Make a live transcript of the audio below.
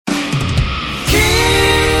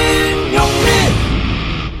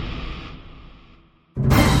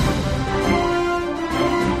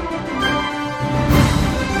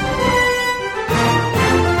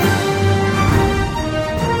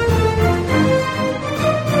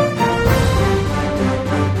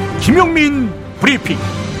김용민 브리핑.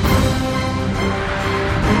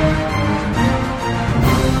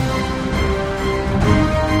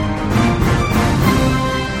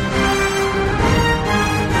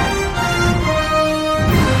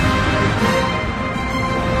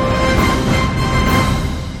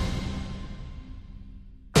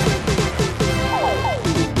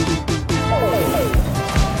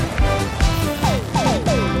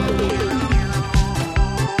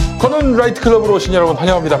 저는 라이트 클럽으로 오신 여러분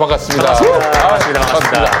환영합니다. 반갑습니다. 반갑습니다.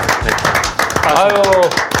 아유,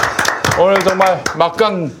 오늘 정말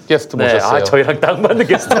막강 게스트 모셨어요. 저희랑 딱 맞는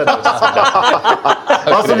게스트 하나 모셨습니다.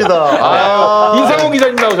 맞습니다. 인상홍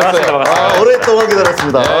기자님 나오셨어요. 오랫동안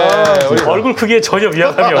기다렸습니다. 우리 얼굴 크기에 전혀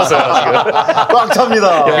위화감이 없어요. 지금. 꽉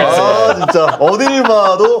찹니다. 진짜 어딜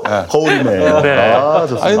봐도 거울이네.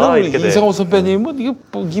 좋습니다. 아니, 아, 우리 인상홍 선배님은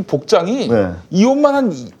이 복장이 이 옷만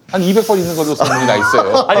한 200벌 있는 걸로 소문이 나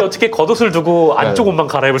있어요. 아니 어떻게 겉옷을 두고 안쪽 옷만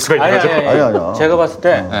갈아입을 수가 있는 거죠? 아니야. 제가 봤을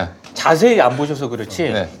때 자세히 안 보셔서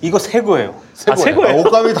그렇지 이거 새 거예요. 새 거예요?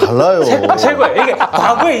 옷감이 달라요. 새 거예요. 이게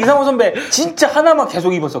과거에 이상호 선배 진짜 하나만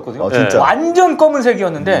계속 입었었거든요. 진짜. 완전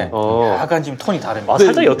검은색이었는데 약간 지금 톤이 다릅니다.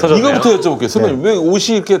 살짝 옅어졌네요. 이거부터 여쭤볼게요. 선배님 왜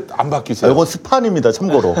옷이 이렇게 안 바뀌세요? 이건 스판입니다.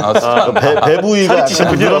 참고로. 배 부위가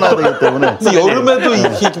늘어나야 되기 때문에. 여름에도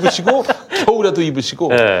입으시고 겨울에도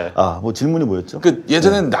입으시고. 뭐 질문이 뭐였죠?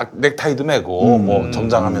 예전에는 넥타이도 매고 뭐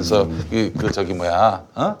정장하면서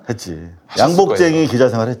했지. 양복쟁이 기자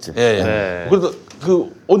생활 했지. 그래도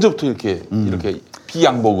언제부터 이렇게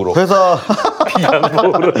비양복으로 회사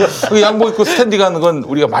비양복으로 그 양복 입고 스탠딩 하는 건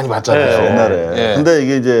우리가 많이 봤잖아요. 옛날에. 근데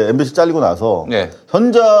이게 이제 MBC 잘리고 나서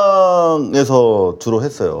현장에서 주로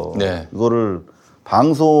했어요. 이거를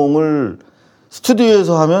방송을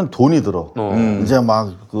스튜디오에서 하면 돈이 들어. 이제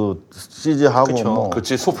막 CG 하고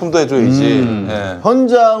그렇지, 소품도 해줘야지.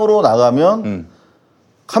 현장으로 나가면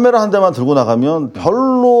카메라 한 대만 들고 나가면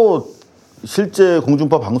별로 실제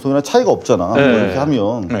공중파 방송이나 차이가 없잖아. 이렇게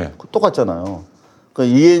하면 똑같잖아요.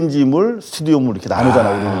 그러니까 ENG물, 스튜디오물 이렇게 나누잖아,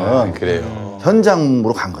 우리는. 그래요.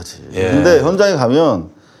 현장으로 간 거지. 근데 현장에 가면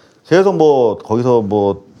계속 거기서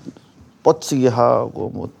뻗치기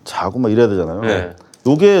하고 자고 막 이래야 되잖아요.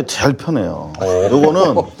 요게 제일 편해요.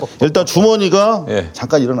 요거는 일단 주머니가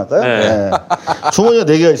잠깐 일어날까요? 주머니가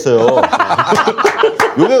 4개가 있어요.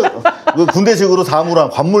 요게 군대식으로 사무랑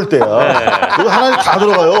관물대야. 이거 하나에 다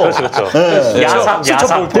들어가요. 그렇죠.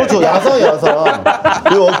 야상. 그렇죠. 야상.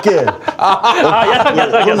 그리고 어깨.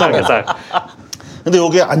 야상. 근데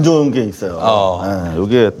요게 안 좋은 게 있어요.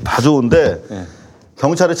 요게 다 좋은데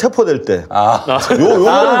경찰에 체포될 때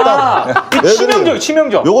요거는 딱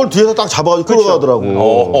치명적. 요걸 뒤에서 딱 잡아가지고 끌어가더라고.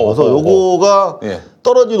 그래서 요거가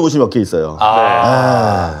떨어진 옷이 몇 개 있어요.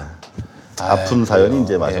 아픈 사연이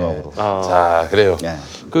이제 마지막으로. 자, 그래요.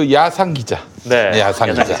 그 야상 기자.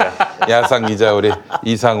 야상 기자 우리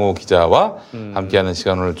이상호 기자와 함께하는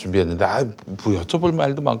시간을 준비했는데 여쭤볼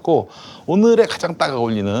말도 많고 오늘의 가장 딱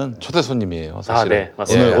어울리는 초대 손님이에요. 사실.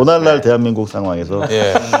 맞습니다. 오늘날 대한민국 상황에서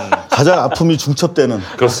가장 아픔이 중첩되는.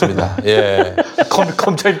 그렇습니다.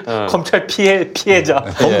 검찰 피해자.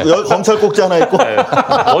 검찰 꼭지 하나 있고.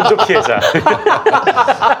 원조 피해자.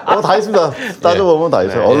 다 있습니다. 따져보면 다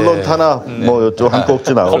있어요. 언론 탄압, 이쪽 한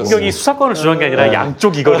꼭지 나오고. 검경이 수사권을 주장한 게 아니라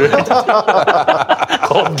양쪽 이거를.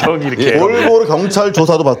 검경이 이렇게. 골고루 경찰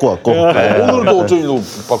조사도 받고 왔고. 오늘도 어쩌니도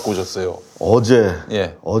받고 오셨어요?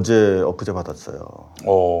 엊그제 받았어요.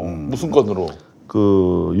 무슨 건으로?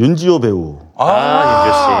 윤지호 배우.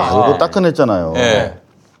 윤지호 씨. 이거 따끈했잖아요.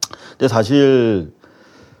 근데 사실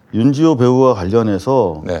윤지호 배우와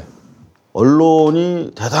관련해서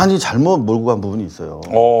언론이 대단히 잘못 몰고 간 부분이 있어요.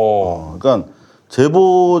 그러니까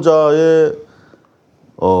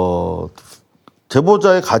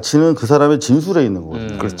제보자의 가치는 그 사람의 진술에 있는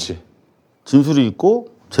거거든요. 그렇지. 진술이 있고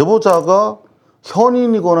제보자가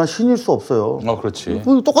현인이거나 신일 수 없어요. 그렇지.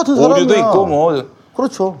 똑같은 사람이야. 오류도 있고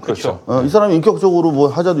그렇죠. 그렇죠. 이 사람이 인격적으로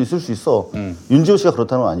하자도 있을 수 있어. 윤지호 씨가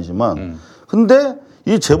그렇다는 건 아니지만. 근데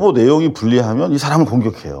이 제보 내용이 불리하면 이 사람을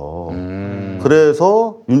공격해요.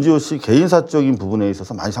 그래서 윤지호 씨 개인 사적인 부분에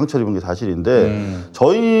있어서 많이 상처를 입은 게 사실인데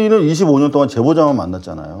저희는 25년 동안 제보자만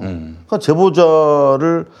만났잖아요. 그러니까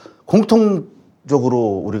제보자를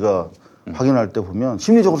공통적으로 우리가 확인할 때 보면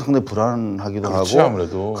심리적으로 상당히 불안하기도 하고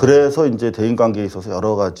아무래도. 그래서 이제 대인 관계에 있어서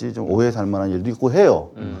여러 가지 좀 오해 살 만한 일도 있고 해요.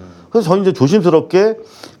 그래서 저희 이제 조심스럽게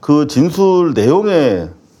그 진술 내용에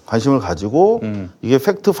관심을 가지고 이게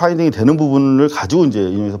팩트 파인딩이 되는 부분을 가지고 이제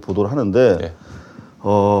인용해서 보도를 하는데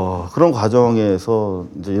그런 과정에서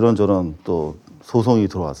이제 이런저런 또 소송이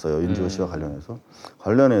들어왔어요. 윤지호 씨와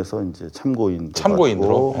관련해서 이제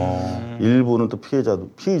참고인으로 일부는 또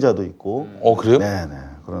피의자도 있고. 그래요? 네네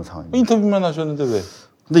그런 상황입니다. 인터뷰만 하셨는데 왜?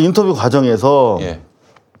 근데 인터뷰 과정에서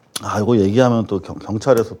아, 이거 얘기하면 또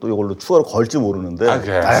경찰에서 또 이걸로 추가로 걸지 모르는데. 아,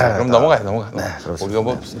 그래. 그럼 넘어가요. 네, 우리가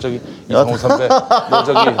뭐 저기 이상호 선배 뭐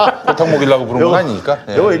저기 호탕 먹이려고 부른 건 아니니까.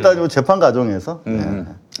 이거 일단 이 재판 과정에서.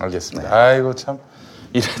 알겠습니다. 아이고 참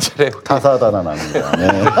이래저래 타사다난합니다.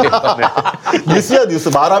 네. 뉴스야 뉴스.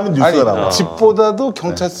 말하면 뉴스가 아니 나와. 집보다도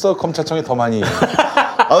경찰서 검찰청이 더 많이.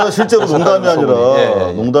 아, 실제로 농담이 아니라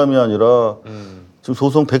예. 농담이 아니라 지금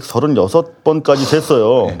소송 136번까지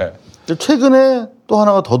됐어요. 예. 최근에 또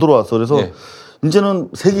하나가 더 들어왔어. 그래서 예. 이제는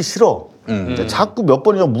세기 싫어. 이제 자꾸 몇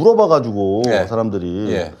번이나 물어봐가지고 예.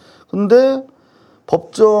 사람들이. 예. 근데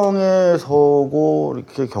법정에 서고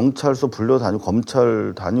이렇게 경찰서 불려다니고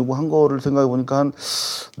검찰 다니고 한 거를 생각해 보니까 한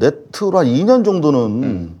네트로 한 2년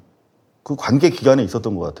정도는 그 관계 기간에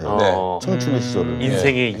있었던 것 같아요. 네. 청춘의 시절을.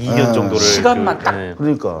 인생의 2년 정도를 시간만 딱.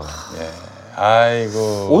 그러니까. 예.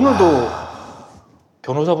 아이고. 오늘도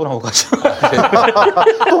변호사분하고 같이.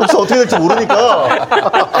 또 혹시 어떻게 될지 모르니까.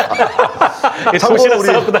 도시락 우리-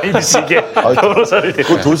 싸갖고 다니듯이 이게 변호사를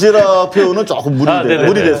그 도시락 표현은 조금 네네네.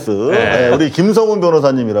 무리됐어. 네, 우리 김성훈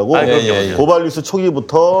변호사님이라고 아, 그럼요. 고발뉴스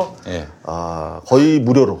초기부터 예. 거의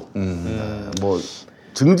무료로 뭐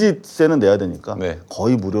증지세는 내야 되니까 네.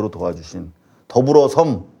 거의 무료로 도와주신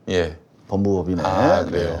더불어섬 예. 법무법인의 아,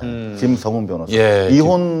 그래요? 김성훈 변호사. 예,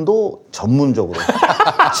 이혼도 전문적으로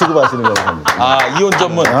취급하시는 변호사입니다. 아 이혼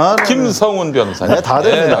전문 아, 네, 김성훈 변호사님. 네, 다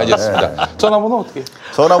됩니다. 알겠습니다. 전화번호 어떻게?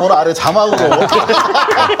 전화번호 아래 자막으로.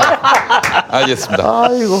 알겠습니다.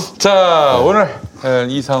 아이고. 자 오늘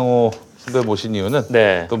이상호 선배 모신 이유는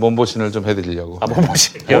네. 또 몸보신을 좀 해드리려고. 뭐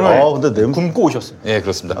보시게요? 근데 냄 굶고 오셨습니다. 예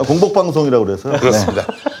그렇습니다. 공복방송이라고 그래서요. 그렇습니다.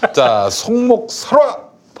 자 송목 설화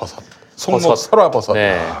버섯. 송목 버섯. 설화 버섯.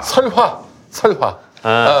 네. 설화.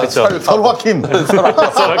 그쵸. 설화킴.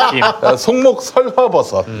 서라킴. 송목 설화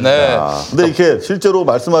버섯. 네. 근데 이렇게 실제로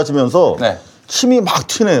말씀하시면서 네. 침이 막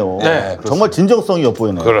튀네요. 네, 정말 진정성이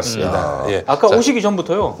엿보이네요. 그렇습니다. 예. 아까 자, 오시기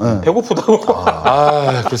전부터요. 배고프다고.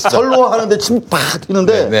 그렇습니다. 설로하는데 침 팍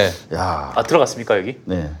튀는데. 네. 야, 아 들어갔습니까 여기?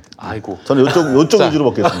 네. 아이고. 저는 요쪽 위주로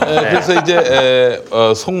먹겠습니다. 그래서 이제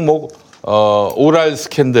송목 오랄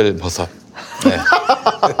스캔들 버섯. 네.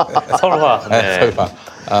 설화. 네. 설화.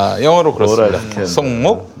 영어로 오랄 그렇습니다. 스캔들.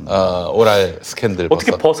 송목 오랄 스캔들 버섯.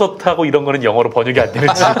 어떻게 버섯하고 이런 거는 영어로 번역이 안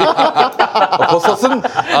되는지. 버섯은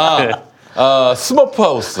스머프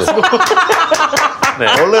하우스.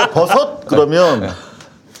 원래 버섯 그러면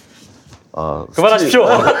그만하십시오.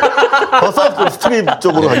 버섯 그 스트립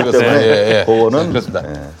쪽으로 하기 그렇습니다. 때문에 예. 그거는 그렇습니다.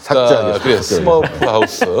 삭제하겠습니다. 그래 스머프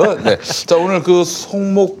하우스. 네. 자 오늘 그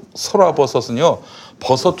송목 설화 버섯은요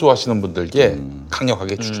버섯 좋아하시는 분들께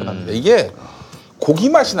강력하게 추천합니다. 이게 고기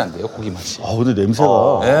맛이 난대요. 고기 맛이. 근데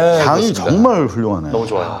냄새가 네, 향이 그렇습니다. 정말 훌륭하네. 너무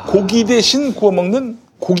좋아요. 고기 대신 구워 먹는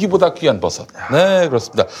고기보다 귀한 버섯. 네,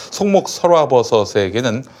 그렇습니다. 송목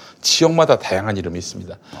설화버섯에게는 지역마다 다양한 이름이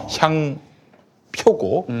있습니다.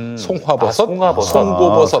 향표고, 송화버섯, 송화버섯.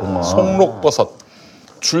 송고버섯, 송록버섯.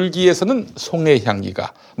 줄기에서는 송의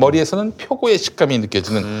향기가, 머리에서는 표고의 식감이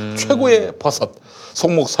느껴지는 최고의 버섯.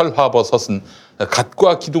 송목 설화버섯은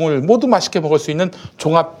갓과 기둥을 모두 맛있게 먹을 수 있는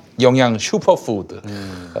종합 영양 슈퍼푸드.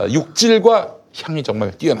 육질과 향이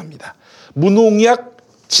정말 뛰어납니다. 무농약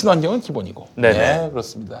친환경은 기본이고. 네네. 네,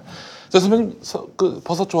 그렇습니다. 자, 선배님, 그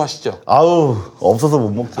버섯 좋아하시죠? 아우, 없어서 못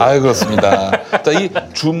먹죠. 아, 그렇습니다. 자, 이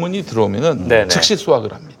주문이 들어오면은 네네. 즉시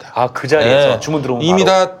수확을 합니다. 아 그 자리에서 네. 주문 들어오면 이미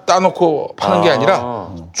바로. 다 따놓고 파는 게 아니라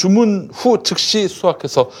주문 후 즉시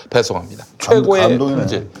수확해서 배송합니다. 최고의 감동이네.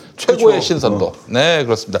 품질, 최고의 신선도. 네,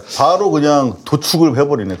 그렇습니다. 바로 그냥 도축을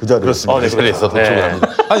해버리네 그 자리에서. 그렇습니다. 네, 그 자리에서 그렇죠. 도축을 네. 합니다.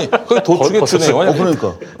 아니, 거기 도축에 버섯을- 주네요.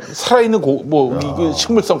 그러니까. 살아있는 이거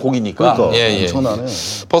식물성 고기니까. 그러니까 엄청나네.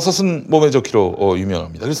 버섯은 몸에 좋기로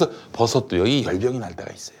유명합니다. 그래서 버섯도 여기 열병이 날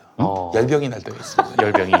때가 있어요. 열병이 날 때가 있습니다.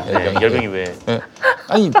 열병이. 네. 열병이 왜? 예.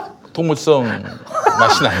 아니 동물성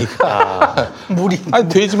맛이 나니까. 아니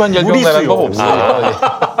돼지만 열병 나는 법 없어요.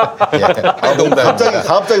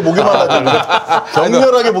 갑자기 목이 말라져.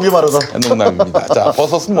 격렬하게 목이 마르다. 농담입니다. 자,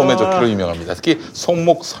 버섯은 몸에 좋기로 유명합니다. 특히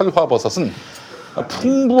송목 설화 버섯은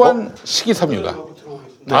풍부한 식이섬유가.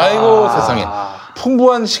 아이고 세상에.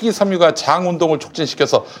 풍부한 식이섬유가 장 운동을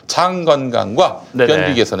촉진시켜서 장 건강과 네네.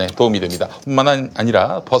 변비 개선에 도움이 됩니다. 뿐만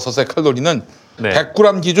아니라 버섯의 칼로리는 네.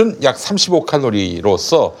 100g 기준 약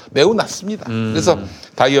 35칼로리로서 매우 낮습니다. 그래서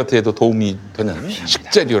다이어트에도 도움이 되는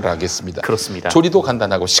식재료라 하겠습니다. 그렇습니다. 조리도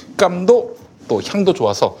간단하고 식감도 또 향도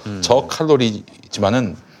좋아서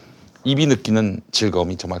저칼로리지만은 입이 느끼는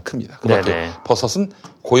즐거움이 정말 큽니다. 그렇게 네네. 버섯은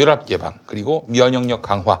고혈압 예방 그리고 면역력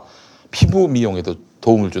강화, 피부 미용에도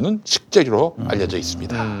도움을 주는 식재료로 알려져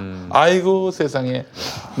있습니다. 아이고 세상에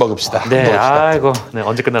먹읍시다. 네. 먹읍시다. 아이고. 네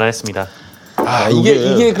언제 끝나나 했습니다.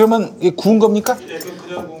 이게 그러면 이게 구운 겁니까?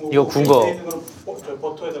 이거 구운 거.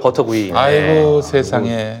 버터구이. 아이고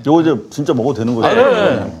세상에. 이거 이제 진짜 먹어도 되는 거죠?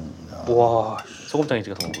 네. 와, 소금장에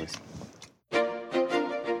찍어서 먹어보겠습니다.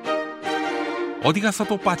 어디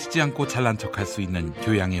가서도 빠지지 않고 잘난 척할 수 있는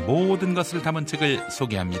교양의 모든 것을 담은 책을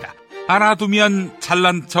소개합니다. 알아두면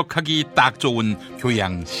잘난 척하기 딱 좋은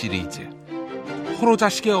교양 시리즈.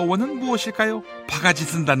 호로자식의 어원은 무엇일까요? 바가지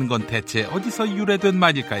쓴다는 건 대체 어디서 유래된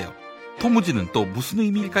말일까요? 도무지는 또 무슨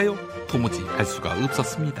의미일까요? 도무지 알 수가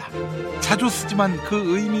없었습니다. 자주 쓰지만 그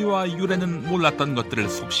의미와 유래는 몰랐던 것들을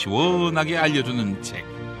속 시원하게 알려주는 책.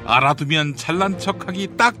 알아두면 잘난 척하기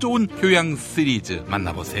딱 좋은 교양 시리즈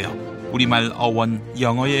만나보세요. 우리말 어원,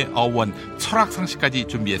 영어의 어원, 철학 상식까지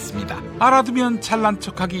준비했습니다. 알아두면 잘난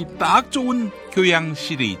척하기 딱 좋은 교양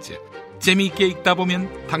시리즈. 재미있게 읽다 보면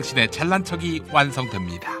당신의 잘난 척이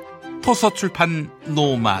완성됩니다. 도서출판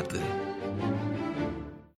노마드.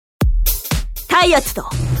 다이어트도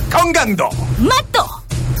건강도 맛도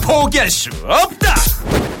포기할 수 없다.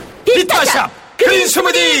 비타샵 그린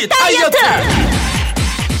스무디 다이어트.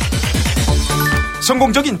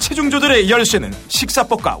 성공적인 체중 조절의 열쇠는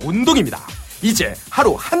식사법과 운동입니다. 이제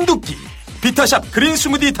하루 한두 끼 비타샵 그린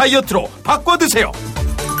스무디 다이어트로 바꿔 드세요.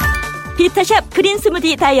 비타샵 그린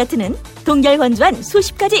스무디 다이어트는 동결 건조한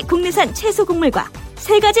수십 가지 국내산 채소 곡물과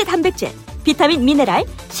 3가지 단백질, 비타민, 미네랄,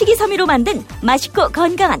 식이섬유로 만든 맛있고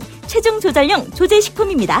건강한 체중 조절용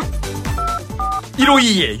조제식품입니다.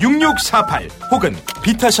 152-6648 혹은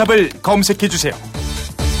비타샵을 검색해 주세요.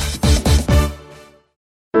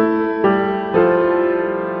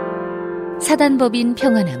 사단법인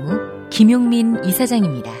평화나무 김용민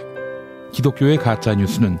이사장입니다. 기독교의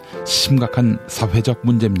가짜뉴스는 심각한 사회적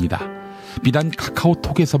문제입니다. 비단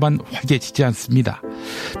카카오톡에서만 활개치지 않습니다.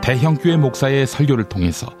 대형 교회 목사의 설교를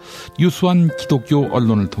통해서 유수한 기독교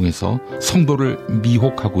언론을 통해서 성도를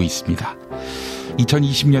미혹하고 있습니다.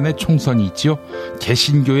 2020년에 총선이 있지요.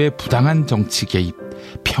 개신교의 부당한 정치 개입,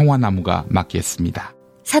 평화나무가 맡겠습니다.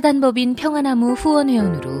 사단법인 평화나무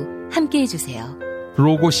후원회원으로 함께해 주세요.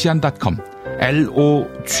 로고시안.com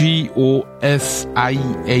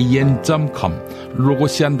logosian.com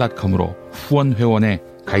로고시안.com으로 후원회원에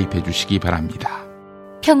가입해 주시기 바랍니다.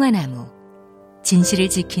 평화나무 진실을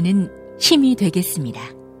지키는 힘이 되겠습니다.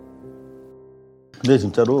 근데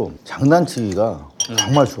진짜로 장난치기가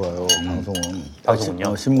정말 좋아요.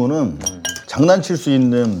 방송은요? 신문은 장난칠 수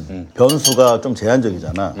있는 변수가 좀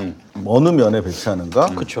제한적이잖아. 어느 면에 배치하는가,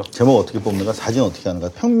 그쵸. 제목 어떻게 뽑는가, 사진 어떻게 하는가,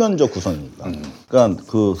 평면적 구성이니까. 그러니까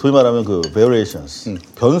그 소위 말하면 그 variations,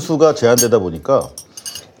 변수가 제한되다 보니까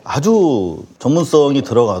아주 전문성이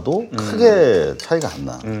들어가도 크게 차이가 안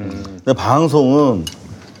나. 근데 방송은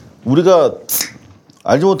우리가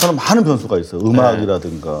알지 못하는 많은 변수가 있어요.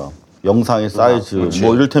 음악이라든가 영상의 사이즈,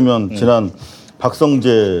 뭐 이를테면 지난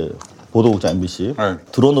박성재 보도국장 MBC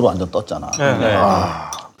드론으로 완전 떴잖아.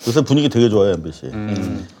 요새 분위기 되게 좋아요 MBC.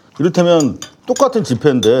 이를테면 똑같은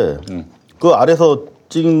집회인데 그 아래서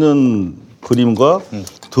찍는 그림과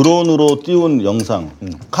드론으로 띄운 영상,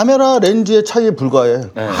 카메라 렌즈의 차이에 불과해.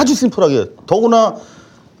 아주 심플하게. 더구나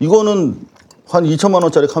이거는 한 2천만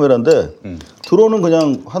원짜리 카메라인데 드론은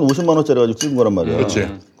그냥 한 50만 원짜리 가지고 찍은 거란 말이야. 그렇지.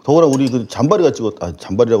 더구나 우리 그 잔바리가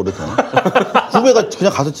잔바리라고 그랬잖아. 후배가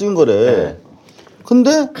그냥 가서 찍은 거래.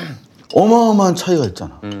 근데 어마어마한 차이가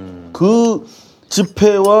있잖아. 그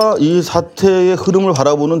집회와 이 사태의 흐름을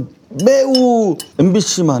바라보는 매우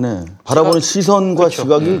MBC만의 바라보는 시선과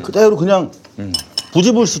시각이 그대로 그냥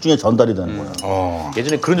부지불식 중에 전달이 되는 거야.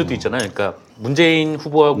 예전에 그런 적도 있잖아요. 그러니까 문재인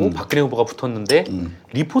후보하고 박근혜 후보가 붙었는데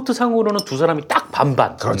리포트 상으로는 두 사람이 딱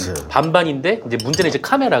반반. 그렇지. 반반인데 이제 문제는 이제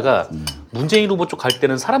카메라가 문재인 후보 쪽 갈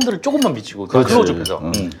때는 사람들을 조금만 비치고 클로즈업해서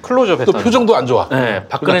클로즈업해서 또 표정도 안 좋아. 네,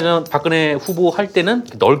 박근혜 후보 할 때는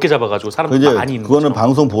넓게 잡아가지고 사람들 많이 있는 그거는 거죠.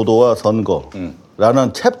 방송 보도와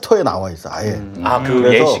선거라는 챕터에 나와 있어 아예.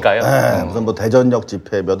 그 예시가요? 네, 무슨 뭐 대전역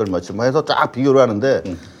집회 몇월 며칠 뭐 해서 쫙 비교를 하는데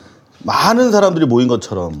많은 사람들이 모인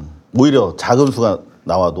것처럼 오히려 작은 수가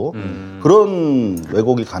나와도 그런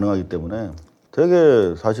왜곡이 가능하기 때문에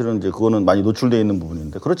되게 사실은 이제 그거는 많이 노출되어 있는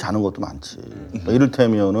부분인데 그렇지 않은 것도 많지. 그러니까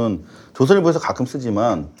이를테면은 조선일보에서 가끔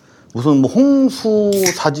쓰지만 무슨 뭐 홍수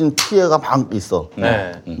사진 피해가 막 있어.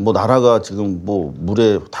 네. 뭐 나라가 지금 뭐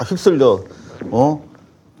물에 다 휩쓸려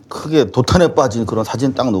크게 도탄에 빠진 그런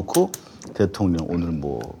사진 딱 놓고 대통령 오늘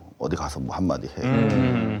뭐 어디 가서 뭐 한마디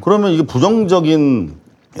해. 그러면 이게 부정적인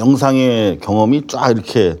영상의 경험이 쫙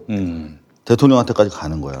이렇게 대통령한테까지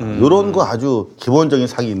가는 거야. 이런 거 아주 기본적인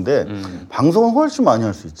사기인데 방송은 훨씬 많이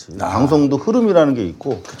할 수 있지. 방송도 흐름이라는 게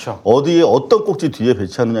있고 어디에 어떤 꼭지 뒤에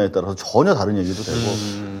배치하느냐에 따라서 전혀 다른 얘기도 되고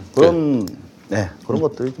그런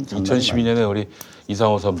것들이 좀 2012년에 우리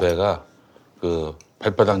이상호 선배가 그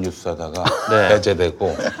발바닥 뉴스 하다가 네.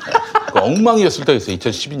 해제되고 그 엉망이었을 때가 있어요.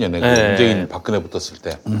 2012년에 문재인 박근혜 붙었을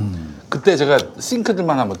때. 그때 제가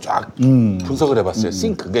싱크들만 한번 쫙 분석을 해봤어요.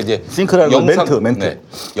 싱크. 그게 이제 싱크라는 멘트. 네,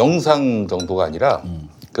 영상 정도가 아니라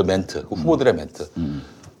그 멘트, 그 후보들의 멘트.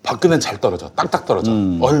 박근혜는 잘 떨어져. 딱딱 떨어져.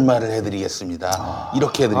 얼마를 해드리겠습니다.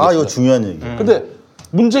 이렇게 해드리겠습니다. 이거 중요한 얘기. 근데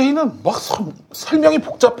문재인은 막 설명이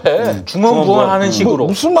복잡해. 중언부언하는 식으로.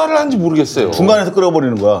 무슨 말을 하는지 모르겠어요. 중간에서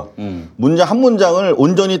끌어버리는 거야. 문제 한 문장을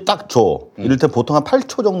온전히 딱 줘. 이럴 때 보통 한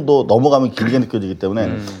 8초 정도 넘어가면 길게 느껴지기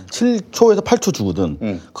때문에 7초에서 8초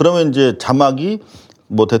주거든. 그러면 이제 자막이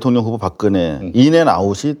뭐 대통령 후보 박근혜 인앤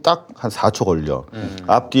아웃이 딱 한 4초 걸려.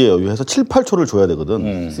 앞뒤에 여유해서 7, 8초를 줘야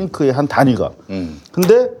되거든. 싱크의 한 단위가.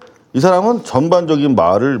 근데 이 사람은 전반적인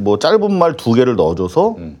말을 뭐 짧은 말 2개를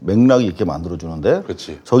넣어줘서 맥락이 있게 만들어주는데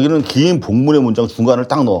그렇지. 저기는 긴 복문의 문장 중간을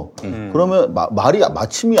딱 넣어. 그러면 말이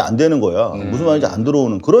마침이 안 되는 거야. 무슨 말인지 안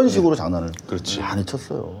들어오는 그런 식으로 장난을 많이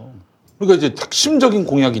쳤어요. 그러니까 이제 핵심적인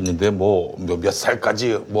공약이 있는데 뭐 몇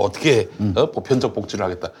살까지 뭐 어떻게 보편적 복지를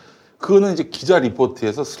하겠다. 그거는 이제 기자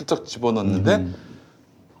리포트에서 슬쩍 집어넣는데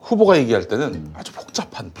후보가 얘기할 때는 아주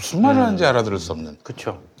복잡한 무슨 말을 하는지 알아들을 수 없는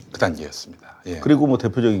그렇죠. 그 단계였습니다. 예. 그리고 뭐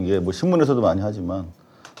대표적인 게 뭐 신문에서도 많이 하지만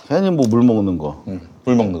괜히 뭐 물 먹는 거,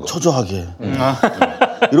 물 먹는 거, 초조하게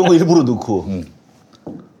이런 거 일부러 넣고.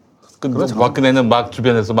 근데 박근혜는 막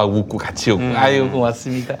주변에서 막 웃고 같이 웃고 아유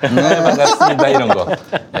고맙습니다. 네, 반갑습니다 이런 거.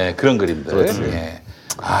 예, 그런 그림들. 예.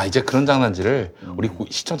 이제 그런 장난질을 우리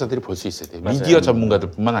시청자들이 볼 수 있어야 돼요. 미디어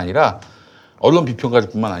전문가들뿐만 아니라 언론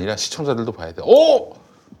비평가들뿐만 아니라 시청자들도 봐야 돼요.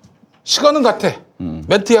 시간은 같아.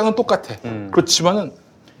 멘트 양은 똑같아. 그렇지만은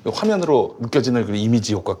화면으로 느껴지는 그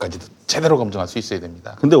이미지 효과까지도 제대로 검증할 수 있어야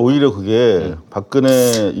됩니다. 근데 오히려 그게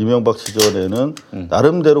박근혜, 이명박 시절에는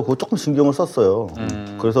나름대로 그거 조금 신경을 썼어요.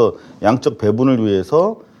 그래서 양적 배분을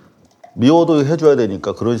위해서 미워도 해줘야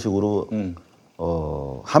되니까 그런 식으로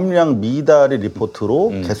함량 미달의 리포트로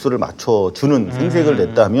개수를 맞춰주는 생색을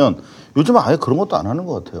냈다면 요즘은 아예 그런 것도 안 하는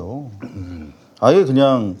것 같아요. 아예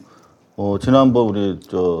그냥 지난번 우리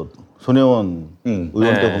손혜원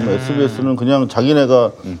의원 때 보면 SBS는 그냥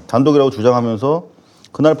자기네가 단독이라고 주장하면서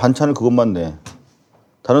그날 반찬을 그것만 내.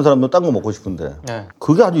 다른 사람도 딴 거 먹고 싶은데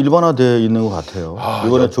그게 아주 일반화되어 있는 것 같아요.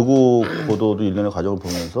 이번에 조국 보도도 일련의 과정을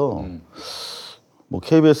보면서 뭐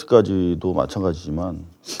KBS까지도 마찬가지지만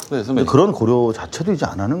그런 고려 자체도 이제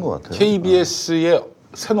안 하는 것 같아요. KBS의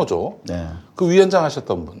새노조 그 위원장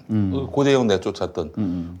하셨던 분 고대영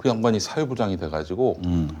내쫓았던 그 양반이 사회부장이 돼가지고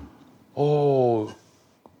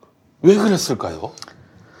왜 그랬을까요?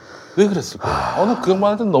 왜 그랬을까요? 나는 그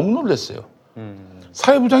양반한테 너무 놀랐어요.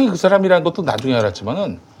 사회부장이 그 사람이라는 것도 나중에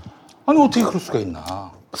알았지만은 아니 어떻게 그럴 수가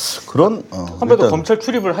있나. 그런 선배도 검찰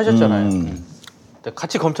출입을 하셨잖아요.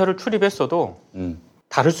 같이 검찰을 출입했어도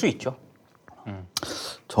다를 수 있죠.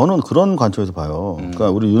 저는 그런 관점에서 봐요. 그러니까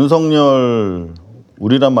우리 윤석열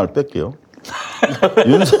우리란 말 뺄게요.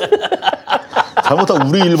 잘못하면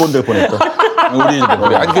우리 일본 될 뻔했다. 우리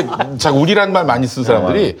일본. 아니 자 우리란 말 많이 쓴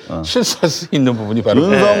사람들이 실수할 수 있는 부분이 바로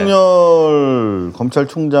윤석열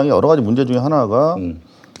검찰총장의 여러 가지 문제 중에 하나가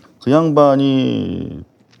그 양반이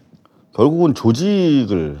결국은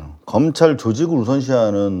검찰 조직을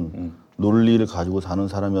우선시하는 논리를 가지고 사는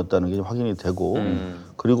사람이었다는 게 확인이 되고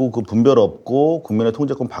그리고 그 분별 없고 국민의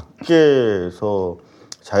통제권 밖에서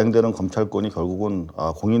자행되는 검찰권이 결국은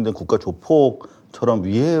공인된 국가 조폭처럼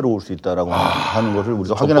위해로울 수 있다라고 하는 것을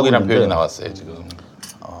우리가 확인하고 있는데 조폭이라는 표현이 나왔어요 지금.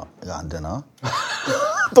 이거 안 되나?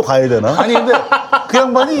 또 가야 되나? 아니 근데 그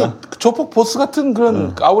양반이 조폭 보스 같은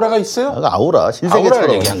그런 아우라가 있어요? 아우라 신세계처럼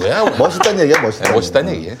아우라를 얘기한 거야. 멋있다는 얘기야 멋있다.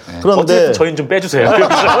 멋있다는 얘기예요. 그런데 저희는 좀 빼주세요.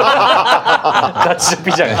 같이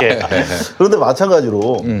잡히지 않게. 그런데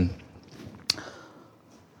마찬가지로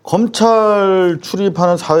검찰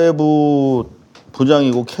출입하는 사회부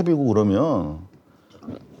부장이고 캡이고 그러면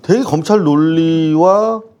되게 검찰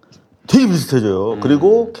논리와 되게 비슷해져요.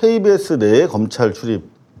 그리고 KBS 내에 검찰 출입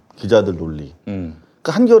기자들 논리. 그러니까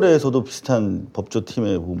한겨레에서도 비슷한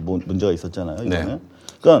법조팀에 문제가 있었잖아요. 이번에. 네.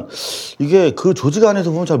 그러니까 이게 그 조직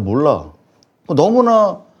안에서 보면 잘 몰라.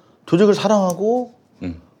 너무나 조직을 사랑하고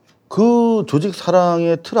그 조직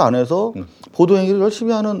사랑의 틀 안에서 보도 행위를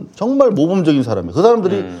열심히 하는 정말 모범적인 사람이에요. 그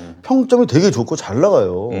사람들이 평점이 되게 좋고 잘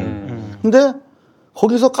나가요. 근데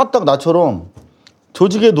거기서 까딱 나처럼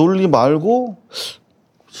조직의 논리 말고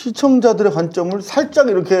시청자들의 관점을 살짝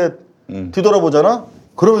이렇게 뒤돌아보잖아?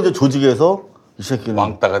 그러면 이제 조직에서 이 새끼는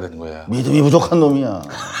왕따가 되는 거야. 믿음이 부족한 놈이야.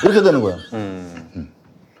 이렇게 되는 거야.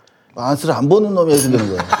 안쓰를 안 보는 놈이야. 이렇게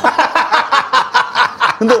되는 거야.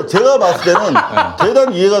 근데 제가 봤을 때는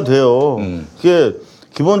대단히 이해가 돼요. 그게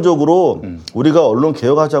기본적으로 우리가 언론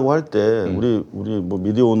개혁하자고 할 때 우리 뭐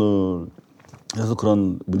미디어 오늘 그래서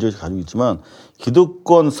그런 문제를 가지고 있지만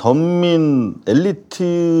기득권 선민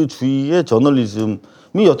엘리트주의의 저널리즘이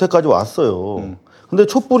여태까지 왔어요. 근데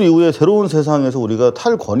촛불 이후에 새로운 세상에서 우리가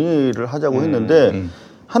탈권위를 하자고 했는데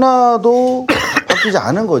하나도 바뀌지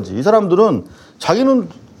않은 거지. 이 사람들은 자기는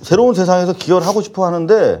새로운 세상에서 기여를 하고 싶어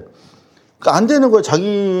하는데 안 되는 거야.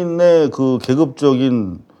 자기네 그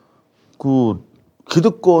계급적인 그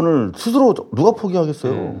기득권을 스스로 누가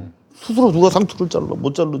포기하겠어요. 스스로 누가 상투를 잘라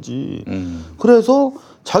못 자르지. 그래서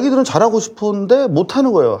자기들은 잘하고 싶은데 못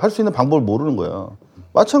하는 거예요. 할 수 있는 방법을 모르는 거야.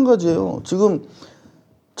 마찬가지예요. 지금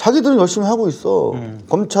자기들은 열심히 하고 있어.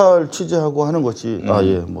 검찰 취재하고 하는 것이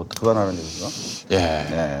뭐 그만하는 얘기죠. 예,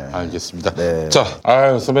 네. 알겠습니다. 네. 자,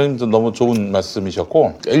 선배님도 너무 좋은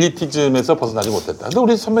말씀이셨고 엘리티즘에서 벗어나지 못했다. 근데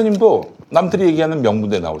우리 선배님도 남들이 얘기하는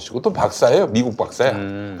명문대 나오시고 또 박사예요. 미국 박사야.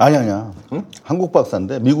 아니야. 응? 한국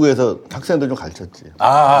박사인데 미국에서 학생들 좀 가르쳤지.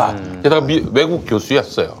 게다가 외국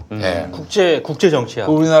교수였어요. 네. 국제 정치학.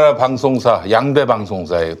 우리나라 방송사 양대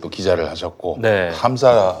방송사에 또 기자를 하셨고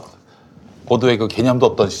감사 보도의 그 개념도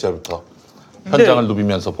없던 시절부터 현장을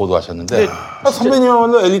누비면서 보도하셨는데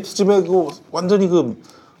선배님은 엘리티즘에 그 완전히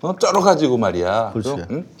쩔어가지고 말이야.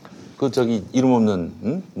 그 저기 이름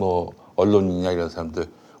없는 뭐 언론이냐 이런 사람들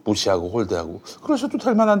무시하고 홀대하고 그러셔도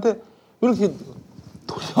될 만한데 왜 이렇게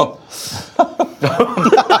도리어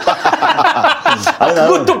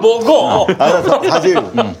그것도 먹어. 사실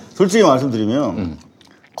솔직히 말씀드리면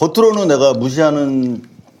겉으로는 내가 무시하는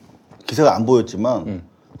기사가 안 보였지만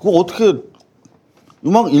그거 어떻게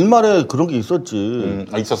일말에 그런 게 있었지.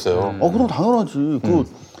 있었어요. 그럼 당연하지. 그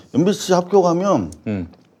MBC 합격하면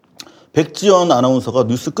백지연 아나운서가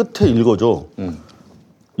뉴스 끝에 읽어줘.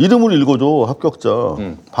 이름을 읽어줘 합격자.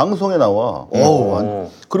 방송에 나와.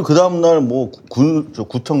 그리고 그 다음 날 뭐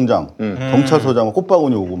구청장, 경찰서장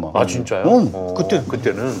꽃바구니 오고 막. 진짜요?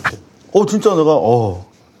 그때는. 진짜 내가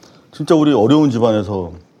진짜 우리 어려운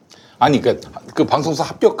집안에서. 아니, 그 방송사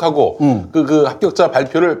합격하고, 그 합격자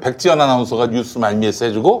발표를 백지연 아나운서가 뉴스 말미에서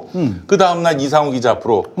해주고, 그 다음날 이상우 기자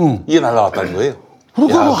앞으로 이게 날라왔다는 거예요.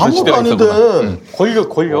 그리고 아무것도 아닌데.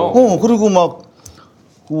 걸려. 그리고 막,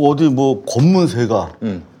 어디 뭐, 검문세가.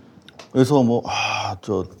 그래서 뭐,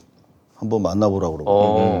 한번 만나보라고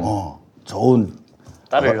그러고. 좋은.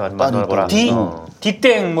 딸을 만나보라.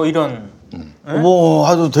 디땡 뭐 이런. 뭐,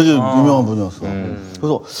 아주 되게 유명한 분이었어.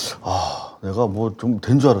 그래서, 내가 뭐 좀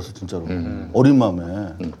된 줄 알았어, 진짜로. 어린 마음에.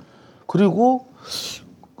 그리고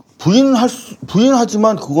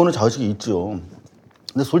부인하지만 그거는 자의식이 있죠.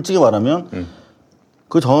 근데 솔직히 말하면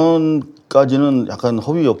그 전까지는 약간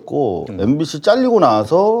허위였고 MBC 잘리고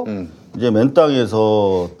나서 이제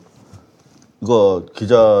맨땅에서 이거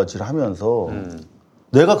기자질 하면서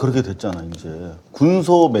내가 그렇게 됐잖아, 이제.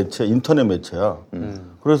 군소 매체, 인터넷 매체야.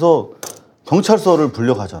 그래서 경찰서를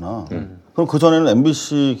불려가잖아. 그럼 그전에는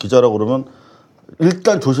MBC 기자라고 그러면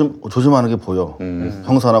일단 조심하는 게 보여.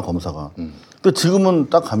 형사나 검사가. 근데 지금은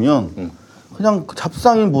딱 가면 그냥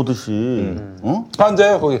잡상인 보듯이.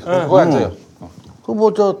 앉아요, 거기 앉아요.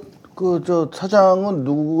 사장은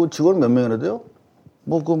누구 직원 몇 명이나 돼요?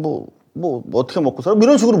 어떻게 먹고 살아?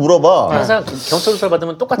 이런 식으로 물어봐. 항상 경찰 조사를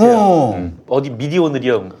받으면 똑같아요. 어디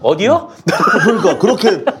미디어늘이요? 어디요? 그러니까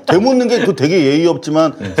그렇게 되묻는 게 되게 예의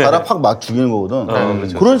없지만 사람 확 맞 죽이는 거거든.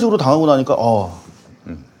 그렇죠. 그런 식으로 당하고 나니까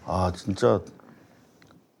진짜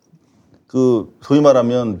그 소위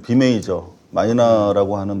말하면 비메이저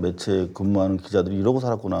마이너라고 하는 매체에 근무하는 기자들이 이러고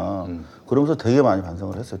살았구나. 그러면서 되게 많이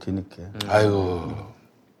반성을 했어요, 뒤늦게. 아이고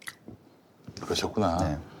그러셨구나.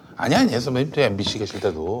 네. 아니 선배님 또 MBC 계실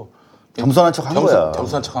때도 겸손한 척 한 거야.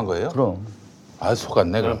 겸손한 척 한 거예요? 그럼.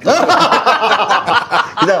 속았네 그럼.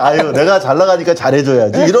 그냥 내가 잘 나가니까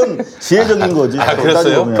잘해줘야지 이런 지혜적인 거지.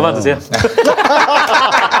 그랬어요? 그만두세요.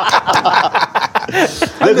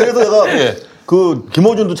 그래서 내가 그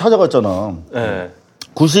김어준도 찾아갔잖아.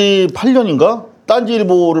 98년인가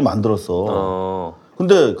딴지일보를 만들었어.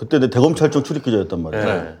 근데 그때 내 대검찰청 출입기자였단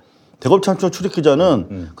말이야. 대검찰청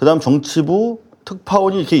출입기자는 그다음 정치부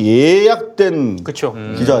특파원이 이렇게 예약된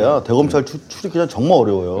기자야. 대검찰 출입기자 정말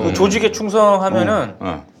어려워요. 그 조직에 충성하면은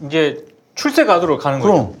이제 출세각으로 가는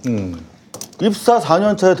거예요. 입사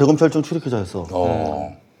 4년 차에 대검찰청 출입기자였어.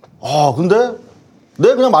 근데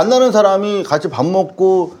내가 그냥 만나는 사람이 같이 밥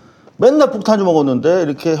먹고 맨날 폭탄주 먹었는데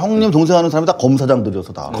이렇게 형님 동생 하는 사람이 다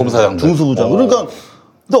검사장들이어서 다. 검사장들. 중수부장. 그러니까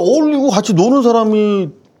근데 어울리고 같이 노는 사람이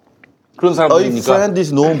그런 사람들이니까. A friend is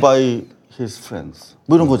known by his friends.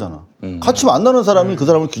 뭐 이런 거잖아. 같이 만나는 사람이 그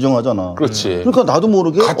사람을 규정하잖아. 그렇지. 그러니까 나도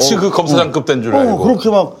모르게 같이 그 검사장급 된 줄 알고. 그렇게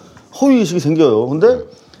막 허위의식이 생겨요. 근데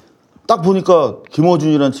딱 보니까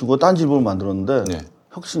김어준이라는 친구가 딴지일보를 만들었는데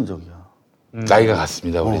혁신적이야. 나이가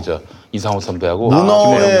같습니다. 우리 이상호 선배하고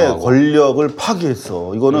문어의 권력을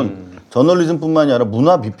파괴했어. 이거는 저널리즘뿐만이 아니라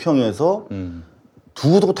문화 비평에서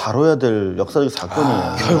두고두고 다뤄야 될 역사적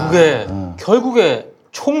사건이에요. 결국에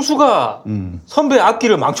총수가 선배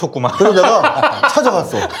악기를 망쳤구만. 그래서 내가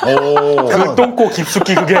찾아갔어. 그 똥꼬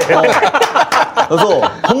깊숙이 그게. 그래서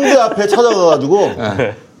홍대 앞에 찾아가가지고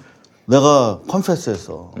내가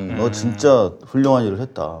컨페스했어. 너 진짜 훌륭한 일을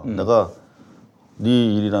했다. 내가 네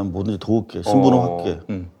일이라면 뭐든지 도울게. 신분을 할게.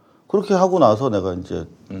 그렇게 하고 나서 내가 이제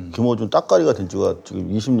김어준 따까리가 된 지가 지금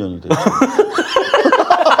 20년이 됐지.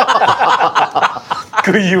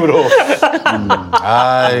 그 이후로.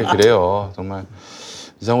 그래요. 정말.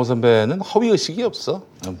 이상호 선배는 허위의식이 없어.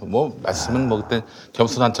 뭐, 말씀은 뭐, 그때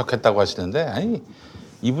겸손한 척 했다고 하시는데, 아니,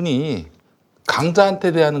 이분이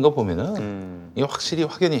강자한테 대하는 거 보면은, 이게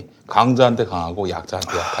확연히 강자한테 강하고 약자한테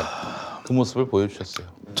약한 그 모습을 보여주셨어요.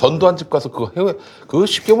 전도 한 집 가서 그거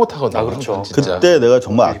쉽게 못 하거든요. 그렇죠. 진짜. 그때 내가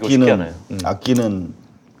정말 아끼는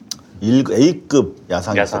A급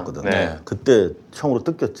야상이 있었거든. 네. 그때 처음으로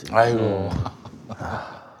뜯겼지. 아이고.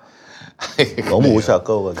 너무 옷이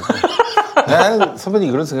아까워가지고. 나는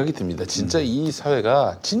선배님 그런 생각이 듭니다. 진짜 이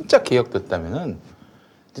사회가 진짜 개혁됐다면은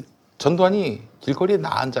전두환이 길거리에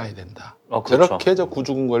나앉아야 된다. 그렇죠. 저렇게 저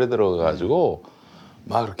구주궁궐에 들어가가지고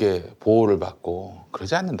막 그렇게 보호를 받고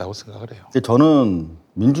그러지 않는다고 생각을 해요. 근데 저는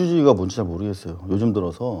민주주의가 뭔지 잘 모르겠어요. 요즘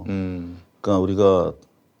들어서. 그러니까 우리가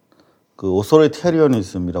그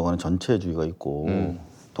오소리테리어니즘이라고 하는 전체주의가 있고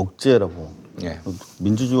독재라고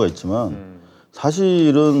민주주의가 있지만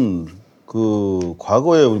사실은 그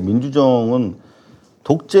과거에 우리 민주정은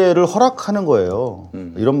독재를 허락하는 거예요.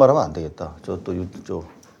 이런 말 하면 안 되겠다. 저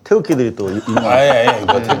태극기들이 또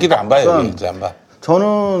태극기를 안 봐요. 그러니까 이제 안 봐.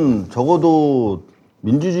 저는 적어도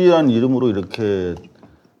민주주의라는 이름으로 이렇게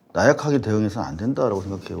나약하게 대응해서는 안 된다라고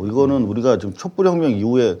생각해요. 이거는 우리가 지금 촛불혁명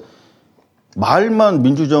이후에 말만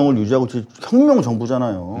민주정을 유지하고 혁명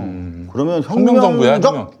정부잖아요. 그러면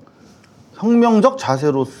혁명적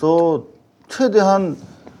자세로서 최대한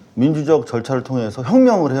민주적 절차를 통해서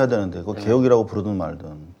혁명을 해야 되는데 그거 개혁이라고 부르든 말든.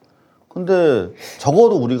 근데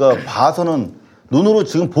적어도 우리가 봐서는 눈으로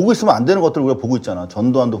지금 보고 있으면 안 되는 것들을 우리가 보고 있잖아.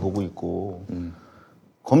 전두환도 보고 있고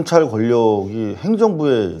검찰 권력이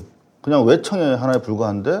행정부의 그냥 외청의 하나에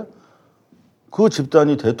불과한데 그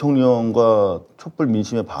집단이 대통령과 촛불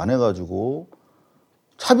민심에 반해가지고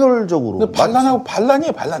차별적으로. 반란이에요,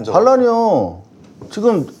 반란적. 반란이요.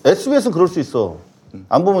 지금 SBS는 그럴 수 있어.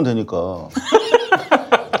 안 보면 되니까.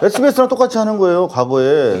 SBS랑 똑같이 하는 거예요,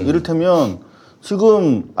 과거에. 이를테면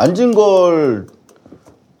지금 안진걸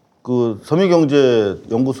그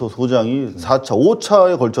서미경제연구소 소장이 4차,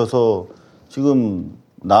 5차에 걸쳐서 지금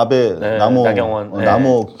남호경원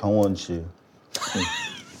씨.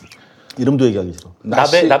 이름도 얘기하기 싫어.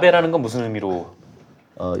 나베라는 건 무슨 의미로?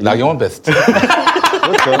 나경원 베스트.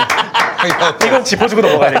 그렇죠. 이건 짚어주고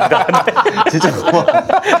넘어가야 됩니다. 진짜 고마워.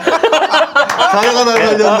 자네가 날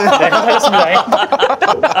살렸네. 네, 살렸습니다.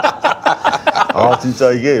 아,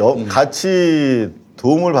 진짜 이게 같이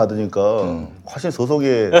도움을 받으니까 훨씬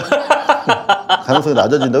소속의 가능성이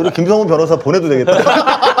낮아진다. 우리 김성훈 변호사 보내도 되겠다.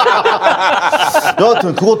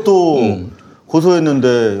 여하튼 그것도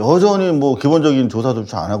고소했는데 여전히 뭐 기본적인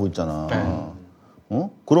조사조차 안 하고 있잖아.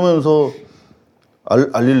 그러면서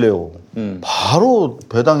알릴레오 바로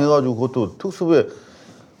배당해가지고 그것도 특수부에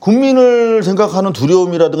국민을 생각하는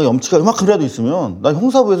두려움이라든가 염치가 이만큼이라도 있으면 난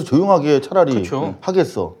형사부에서 조용하게 차라리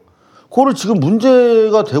하겠어. 그거를 지금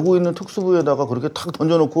문제가 되고 있는 특수부에다가 그렇게 탁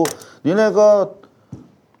던져놓고 니네가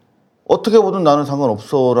어떻게 보든 나는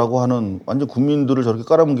상관없어라고 하는 완전 국민들을 저렇게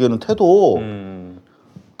깔아뭉개는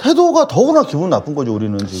태도가 더구나 기분 나쁜 거죠,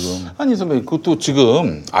 우리는 지금. 아니 선배님, 그것도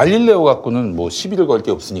지금 알릴레오 갖고는 뭐 시비를 걸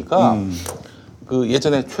게 없으니까 그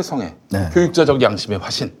예전에 최성애 교육자적 양심의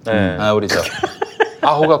화신 우리 저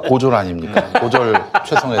아호가 고졸 아닙니까? 고졸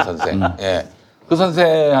최성애 선생. 예. 그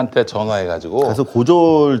선생한테 전화해가지고. 그래서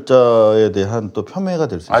고졸자에 대한 또 폄훼가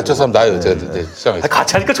될 수 있어요. 죄송합니다. 나요. 제가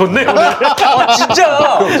같이 하니까 좋네, 오늘.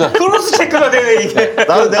 진짜. 크로스 체크가 되네, 이게.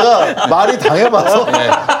 나는 내가 말이 당해봐서.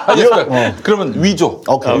 그러면 위조.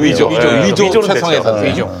 위조 최성애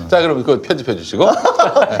선생. 자, 그럼 그거 편집해 주시고.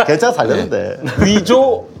 괜찮아, 살렸는데.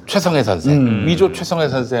 위조 최성애 선생. 위조 최성애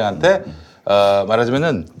선생한테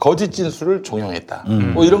말하자면은 거짓 진술을 종용했다.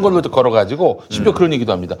 뭐 이런 걸로 걸어가지고 심지어 그런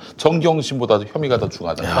얘기도 합니다. 정경심보다도 혐의가 더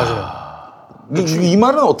중하다. 맞아요. 이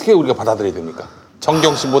말은 어떻게 우리가 받아들여야 됩니까?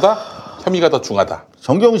 정경심보다 혐의가 더 중하다.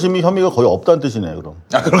 정경심이 혐의가 거의 없다는 뜻이네, 그럼.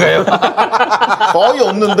 아, 그런가요? 거의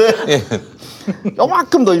없는데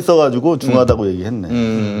요만큼 더 있어가지고 중하다고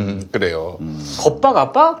얘기했네. 그래요. 겁박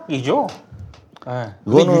압박이죠.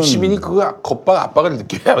 이거는 유시민이 그거 겁박 압박을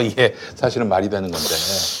느껴야 이게 사실은 말이 되는 건데.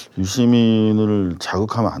 유시민을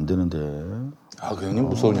자극하면 안 되는데. 아, 그 형님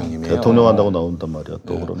무서운 형님이에요. 대통령 한다고 나온단 말이야.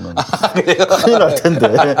 또 그러면 큰일 날 텐데.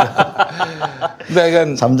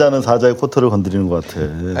 그러니까 잠자는 사자의 코트를 건드리는 것 같아.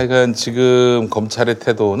 그러니까 지금 검찰의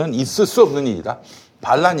태도는 있을 수 없는 일이다.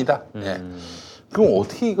 반란이다. 예. 그럼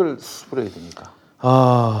어떻게 이걸 수습을 해야 됩니까?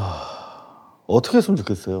 어떻게 했으면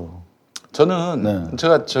좋겠어요. 저는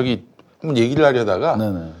제가 저기 한번 얘기를 하려다가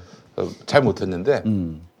잘 못했는데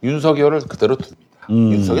윤석열을 그대로 둡니다.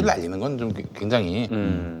 윤석열 날리는 건 좀 굉장히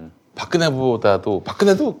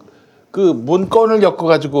박근혜도 그 뭔 건을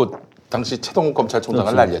엮어가지고 당시 최동욱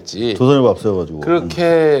검찰총장을 날렸지. 조선일보 앞세워가지고.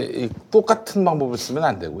 그렇게 똑같은 방법을 쓰면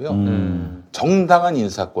안 되고요. 정당한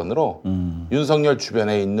인사권으로 윤석열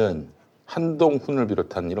주변에 있는 한동훈을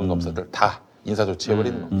비롯한 이런 검사들 다 인사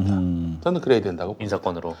조치해버리는 겁니다. 저는 그래야 된다고 봅니다.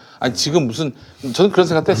 인사권으로. 아니 지금 무슨 저는 그런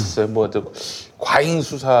생각도 했었어요. 뭐 과잉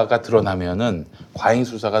수사가 드러나면은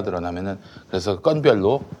그래서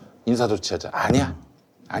건별로 인사 조치하자. 아니야.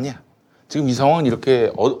 지금 이 상황은 이렇게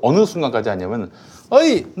어느 순간까지 하냐면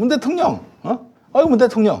어이 문 대통령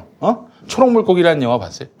초록 물고기라는 영화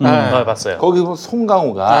봤어요? 봤어요. 거기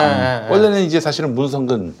송강호가 원래는 이제 사실은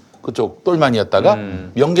문성근 그쪽 똘마니였다가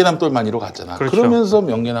명계남 똘마니로 갔잖아. 그렇죠. 그러면서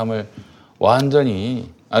명계남을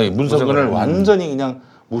문성근을 완전히 그냥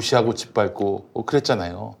무시하고 짓밟고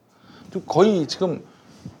그랬잖아요. 거의 지금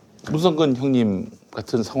문성근 형님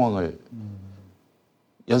같은 상황을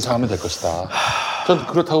연상하면 될 것이다. 전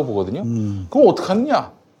그렇다고 보거든요. 그럼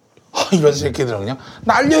어떡하느냐? 이런 새끼들은 그냥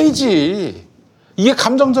날려야지. 이게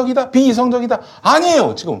감정적이다? 비이성적이다?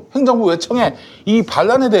 아니에요. 지금 행정부 외청에 이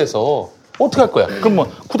반란에 대해서 어떻게 할 거야? 그럼 뭐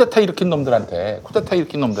쿠데타 일으킨 놈들한테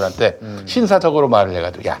신사적으로 말을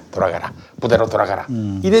해가지고 야 돌아가라. 부대로 돌아가라.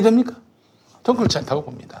 이래야 됩니까? 전 그렇지 않다고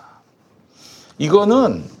봅니다.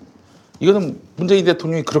 이거는 문재인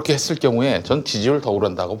대통령이 그렇게 했을 경우에 전 지지율 더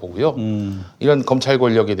오른다고 보고요. 이런 검찰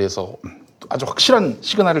권력에 대해서 아주 확실한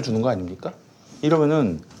시그널을 주는 거 아닙니까?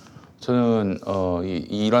 이러면은 저는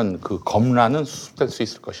이런 그 검란은 수습될 수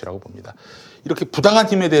있을 것이라고 봅니다. 이렇게 부당한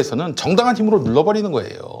힘에 대해서는 정당한 힘으로 눌러버리는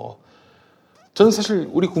거예요. 저는 사실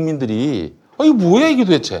우리 국민들이 이거 뭐야 이게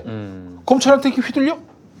도대체 검찰한테 이렇게 휘둘려?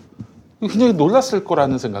 굉장히 놀랐을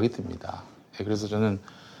거라는 생각이 듭니다. 그래서 저는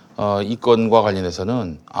이 건과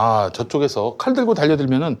관련해서는 저쪽에서 칼 들고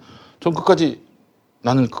달려들면은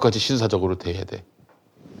나는 끝까지 신사적으로 대해야 돼.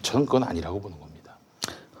 저는 그건 아니라고 보는 겁니다.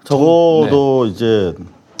 적어도 이제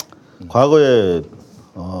과거에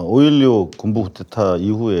 5.16 군부 쿠데타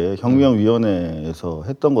이후에 혁명위원회에서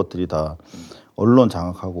했던 것들이 다 언론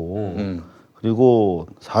장악하고 그리고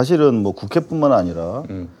사실은 뭐 국회뿐만 아니라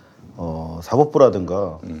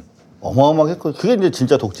사법부라든가 어마어마하게 했고 그게 이제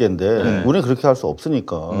진짜 독재인데 우리는 그렇게 할 수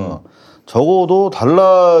없으니까 적어도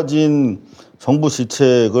달라진 정부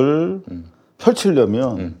시책을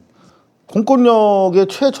펼치려면 공권력의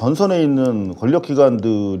최전선에 있는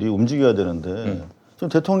권력기관들이 움직여야 되는데 지금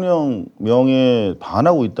대통령 명예에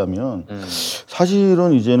반하고 있다면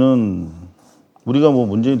사실은 이제는 우리가 뭐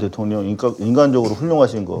문재인 대통령 인간적으로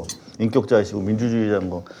훌륭하신 거 인격자이시고 민주주의자인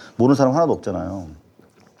거 모르는 사람 하나도 없잖아요.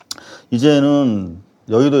 이제는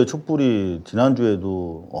여의도의 촛불이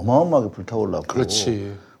지난주에도 어마어마하게 불타올랐고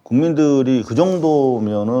그렇지. 국민들이 그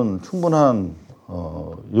정도면은 충분한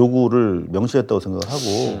요구를 명시했다고 생각을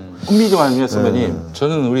하고 흥미 좀 아니면 선배님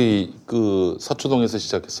저는 우리 그 서초동에서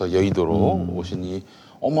시작해서 여의도로 오신 이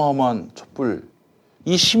어마어마한 촛불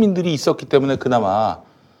이 시민들이 있었기 때문에 그나마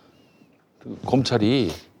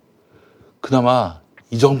검찰이 그나마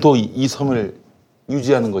이 정도 이 섬을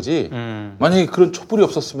유지하는 거지 만약에 그런 촛불이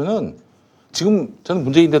없었으면은 지금 저는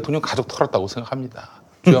문재인 대통령 가족 털었다고 생각합니다.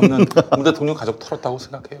 죄 없는 문 대통령 가족 털었다고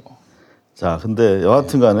생각해요. 자, 근데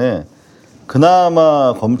여하튼 간에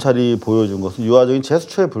그나마 검찰이 보여준 것은 유화적인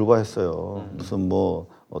제스처에 불과했어요. 무슨 뭐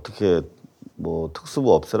어떻게 뭐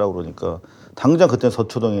특수부 없애라고 그러니까 당장 그때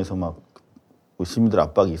서초동에서 막 시민들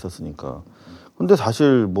압박이 있었으니까. 근데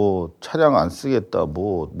사실 뭐 차량 안 쓰겠다,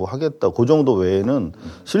 뭐 하겠다 그 정도 외에는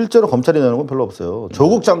실제로 검찰이 내는 건 별로 없어요.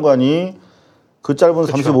 조국 장관이 그 짧은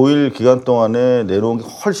 35일 기간 동안에 내놓은 게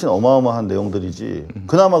훨씬 어마어마한 내용들이지.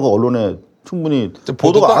 그나마 그 언론에 충분히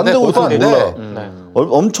보도가 안 되고 있어서 몰라.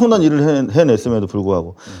 엄청난 일을 해냈음에도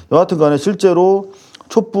불구하고. 여하튼 간에 실제로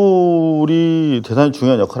촛불이 대단히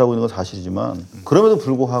중요한 역할을 하고 있는 건 사실이지만 그럼에도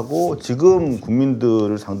불구하고 지금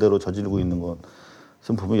국민들을 상대로 저지르고 있는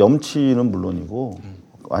것은 보면 염치는 물론이고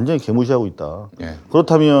완전히 개무시하고 있다.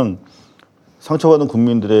 그렇다면 상처받은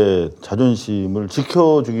국민들의 자존심을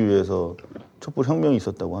지켜주기 위해서 촛불 혁명이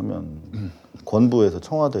있었다고 하면 권부에서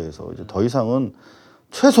청와대에서 이제 더 이상은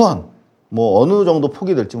최소한 뭐 어느 정도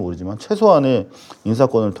폭이 될지 모르지만 최소한의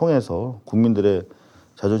인사권을 통해서 국민들의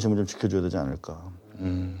자존심을 좀 지켜줘야 되지 않을까.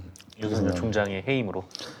 윤석열 총장의 해임으로.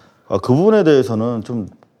 그 부분에 대해서는 좀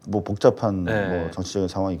뭐 복잡한 네. 뭐 정치적인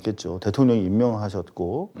상황이 있겠죠. 대통령이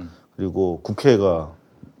임명하셨고 그리고 국회가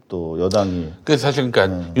또 여당이 그래서 사실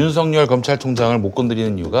그러니까 윤석열 검찰총장을 못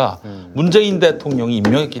건드리는 이유가 문재인 대통령이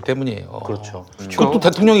임명했기 때문이에요. 그렇죠. 그것도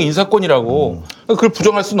대통령의 인사권이라고 그걸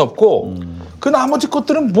부정할 수는 없고 그 나머지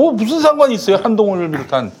것들은 뭐 무슨 상관이 있어요. 한동훈을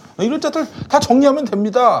비롯한 이런 자들 다 정리하면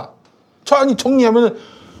됩니다. 아니 정리하면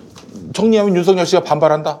윤석열 씨가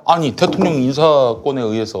반발한다? 아니 대통령 인사권에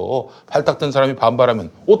의해서 발탁된 사람이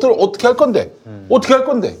반발하면 어떻게 할 건데? 어떻게 할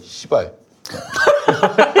건데? 씨발.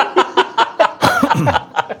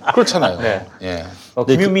 그렇잖아요. 네. 예.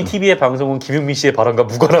 김용민 TV의 방송은 김용민 씨의 발언과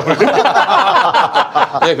무관함을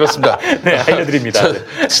네, 그렇습니다. 네, 알려드립니다.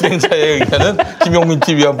 진행자의 의견은 김용민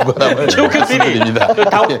TV와 무관함을 말씀드립니다.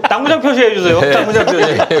 당무장 표시해 주세요. 네. 당무장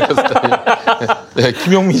표시. 네, 그렇습니다. 네,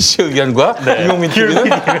 김용민 씨의 의견과 김용민 TV는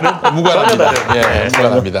무관합니다. 예,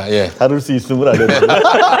 무관합니다. 예. 다룰 수 있음을 알려드립니다.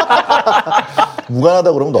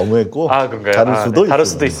 무관하다 그러면 너무했고 그런가요? 다를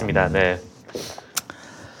수도 있습니다. 네.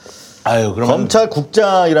 아유, 그러면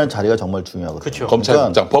검찰국장이라는 자리가 정말 중요하거든요. 그렇죠.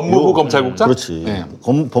 검찰국장, 법무부 검찰국장? 그렇지. 네.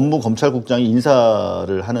 법무부 검찰국장이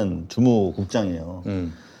인사를 하는 주무국장이에요.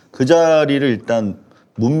 그 자리를 일단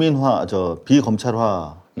문민화,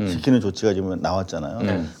 비검찰화 시키는 조치가 지금 나왔잖아요.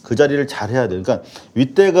 그 자리를 잘 해야 돼요. 그러니까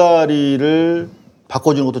윗대가리를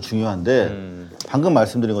바꿔주는 것도 중요한데 방금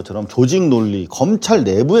말씀드린 것처럼 조직 논리, 검찰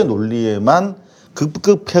내부의 논리에만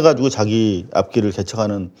급급해가지고 자기 앞길을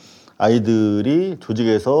개척하는 아이들이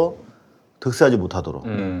조직에서 득세하지 못하도록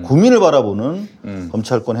국민을 바라보는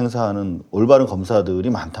검찰권 행사하는 올바른 검사들이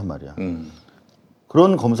많단 말이야.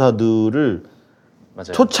 그런 검사들을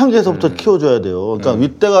맞아요. 초창기에서부터 키워줘야 돼요. 그러니까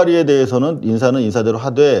윗대가리에 대해서는 인사는 인사대로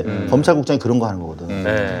하되 검찰국장이 그런 거 하는 거거든.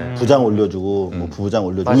 네. 부장 올려주고 뭐 부부장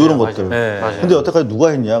올려주고 맞아요, 이런 맞아요. 것들. 네. 근데 여태까지 누가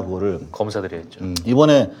했냐 그거를. 검사들이 했죠.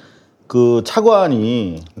 이번에 그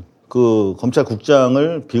차관이 그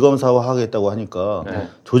검찰국장을 비검사화하겠다고 하니까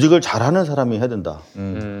조직을 잘하는 사람이 해야 된다.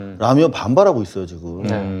 라며 반발하고 있어요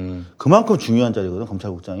지금. 그만큼 중요한 자리거든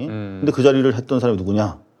검찰국장이. 근데 그 자리를 했던 사람이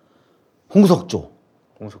누구냐? 홍석조.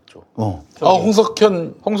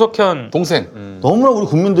 홍석현 동생. 너무나 우리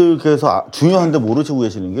국민들께서 중요한데 모르시고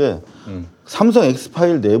계시는 게 삼성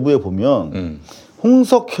엑스파일 내부에 보면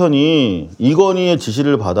홍석현이 이건희의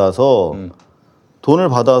지시를 받아서 돈을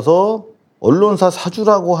받아서 언론사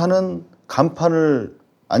사주라고 하는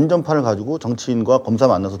안전판을 가지고 정치인과 검사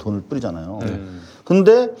만나서 돈을 뿌리잖아요.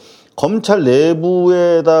 근데 검찰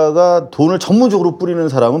내부에다가 돈을 전문적으로 뿌리는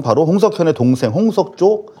사람은 바로 홍석현의 동생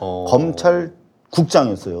홍석조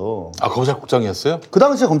검찰국장이었어요. 아, 검찰국장이었어요? 그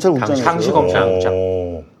당시에 검찰국장이었어요. 당시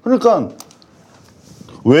검찰국장. 그러니까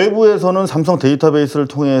외부에서는 삼성 데이터베이스를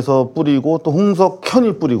통해서 뿌리고 또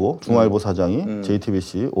홍석현이 뿌리고 중앙일보 사장이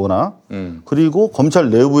JTBC 오나 그리고 검찰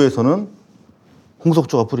내부에서는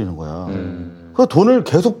홍석조가 뿌리는 거야. 그 돈을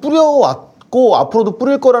계속 뿌려왔고 앞으로도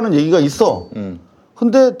뿌릴 거라는 얘기가 있어.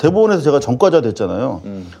 근데 대법원에서 제가 전과자 됐잖아요.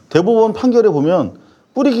 대법원 판결에 보면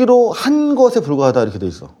뿌리기로 한 것에 불과하다 이렇게 돼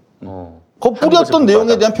있어. 그 뿌렸던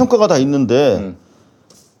내용에 대한 평가가 다 있는데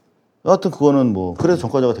여하튼 그거는 뭐 그래서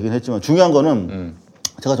전과자가 되긴 했지만 중요한 거는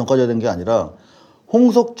제가 전과자 된 게 아니라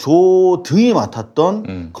홍석조 등이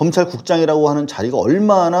맡았던 검찰국장이라고 하는 자리가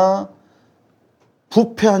얼마나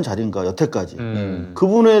부패한 자리인가 여태까지.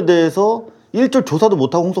 그분에 대해서 일절 조사도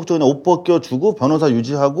못하고 홍석조 그냥 옷 벗겨주고 변호사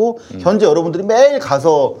유지하고 현재 여러분들이 매일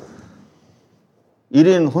가서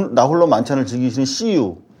 1인 나홀로 만찬을 즐기시는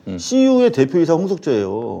CU의 대표이사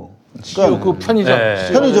홍석조예요. 그러니까 그 편의점.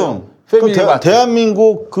 편의점. 그러니까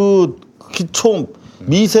대한민국 그 기초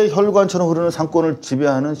미세 혈관처럼 흐르는 상권을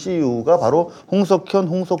지배하는 CU가 바로 홍석현,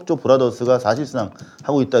 홍석조 브라더스가 사실상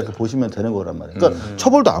하고 있다 이렇게 보시면 되는 거란 말이에요. 그러니까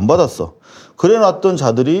처벌도 안 받았어. 그래놨던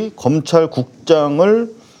자들이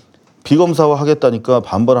검찰국장을 비검사화 하겠다니까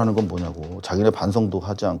반발하는 건 뭐냐고. 자기네 반성도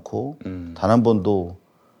하지 않고 단 한 번도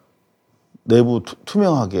내부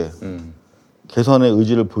투명하게 개선의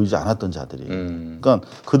의지를 보이지 않았던 자들이. 그러니까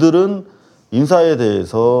그들은 인사에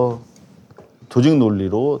대해서 조직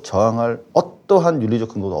논리로 저항할 어떠한 윤리적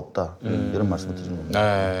근거도 없다. 이런 말씀을 드리는 겁니다.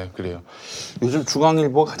 네, 그래요. 요즘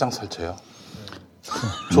중앙일보가 가장 설쳐요.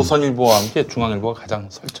 조선일보와 함께 중앙일보가 가장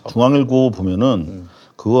설쳐. 중앙일보 보면은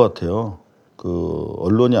그거 같아요. 그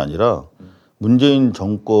언론이 아니라 문재인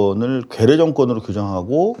정권을 괴뢰 정권으로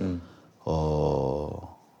규정하고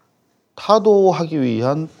타도하기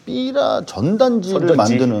위한 삐라 전단지를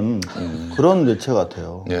만드는 그런 매체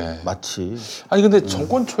같아요. 네. 마치. 아니 근데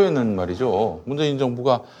정권 초에는 말이죠. 문재인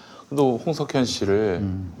정부가 또 홍석현 씨를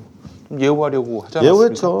좀 예우하려고 하지 않았습니까?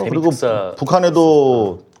 예우했죠. 그리고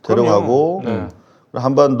북한에도 데려가고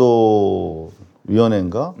한반도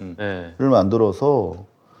위원회인가를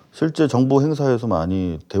만들어서 실제 정보 행사에서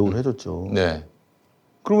많이 대우를 해줬죠. 네.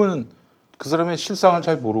 그러면 그 사람의 실상을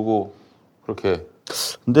잘 모르고 그렇게.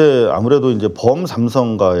 근데 아무래도 이제 범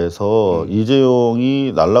삼성가에서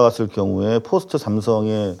이재용이 날아갔을 경우에 포스트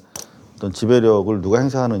삼성의 어떤 지배력을 누가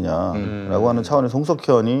행사하느냐라고 하는 차원에서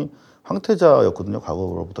홍석현이 황태자였거든요.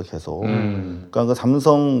 과거로부터 계속. 그러니까 그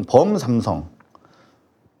삼성, 범 삼성.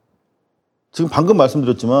 지금 방금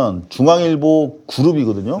말씀드렸지만 중앙일보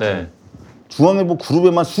그룹이거든요. 네. 중앙일보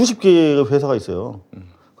그룹에만 수십 개의 회사가 있어요.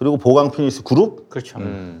 그리고 보강 피니스 그룹. 그렇죠.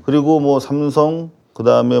 그리고 뭐 삼성, 그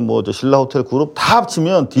다음에 뭐 저 신라호텔 그룹 다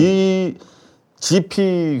합치면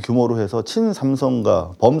GP 규모로 해서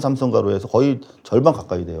친삼성가, 범삼성가로 해서 거의 절반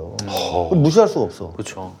가까이 돼요. 무시할 수가 없어.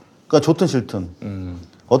 그렇죠. 그러니까 좋든 싫든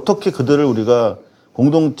어떻게 그들을 우리가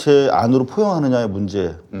공동체 안으로 포용하느냐의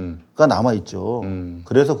문제가 남아 있죠.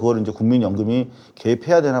 그래서 그걸 이제 국민연금이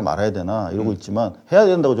개입해야 되나 말아야 되나 이러고 있지만 해야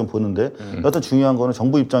된다고 좀 보는데 여하튼 중요한 거는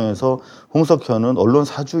정부 입장에서 홍석현은 언론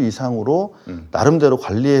사주 이상으로 나름대로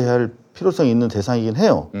관리해야 할 필요성이 있는 대상이긴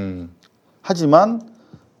해요. 하지만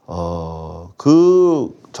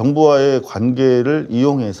그 정부와의 관계를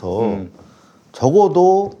이용해서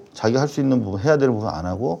적어도 자기가 할 수 있는 부분, 해야 되는 부분 안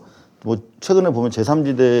하고 뭐 최근에 보면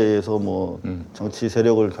제3지대에서 뭐 정치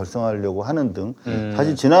세력을 결성하려고 하는 등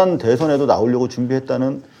사실 지난 대선에도 나오려고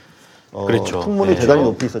준비했다는 그렇죠. 풍문이 대단히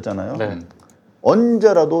높이 있었잖아요. 네.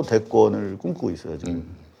 언제라도 대권을 꿈꾸고 있어요 지금.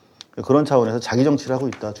 그런 차원에서 자기 정치를 하고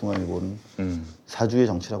있다. 중앙일보는 사주의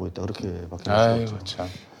정치를 하고 있다. 그렇게밖에 할 수 없죠. 참.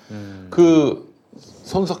 그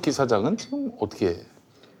손석희 사장은 지금 어떻게?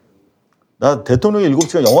 나 대통령의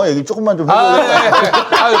 7시간 영화 얘기 조금만 좀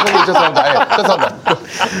해줘야 죄송합니다. 죄송합니다.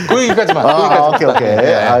 그 얘기까지만.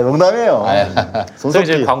 오케이. 농담이에요. 손석희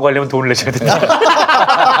이제 광고하려면 돈을 내셔야 된다.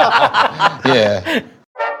 예.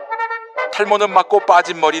 탈모는 막고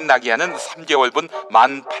빠진 머리 나게 하는 3개월분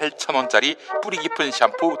 18,000원짜리 뿌리 깊은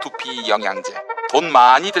샴푸 두피 영양제. 돈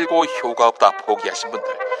많이 들고 효과 없다 포기하신 분들,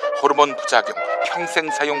 호르몬 부작용, 평생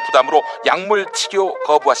사용 부담으로 약물 치료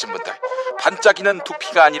거부하신 분들, 반짝이는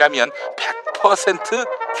두피가 아니라면 100%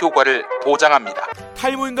 효과를 보장합니다.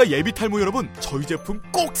 탈모인가 예비 탈모 여러분, 저희 제품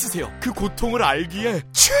꼭 쓰세요. 그 고통을 알기에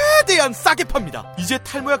최대한 싸게 팝니다. 이제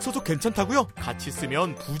탈모약 소속 괜찮다고요? 같이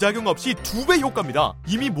쓰면 부작용 없이 2배 효과입니다.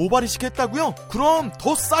 이미 모발 이식했다고요? 그럼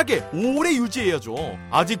더 싸게 오래 유지해야죠.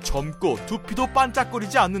 아직 젊고 두피도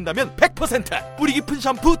반짝거리지 않는다면 100% 뿌리 깊은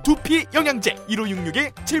샴푸 두피 영양제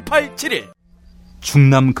 1566-7871.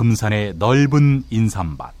 충남 금산의 넓은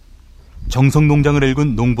인삼밭, 정성농장을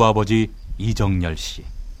일군 농부아버지 이정열 씨.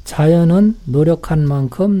 자연은 노력한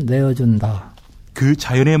만큼 내어준다. 그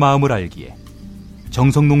자연의 마음을 알기에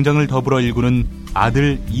정성농장을 더불어 일구는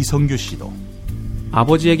아들 이성규 씨도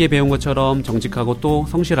아버지에게 배운 것처럼 정직하고 또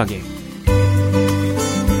성실하게.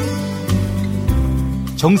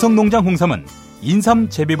 정성농장 홍삼은 인삼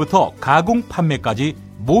재배부터 가공 판매까지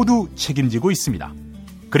모두 책임지고 있습니다.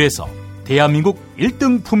 그래서 대한민국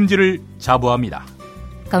 1등 품질을 자부합니다.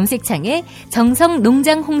 검색창에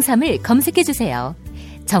정성농장 홍삼을 검색해주세요.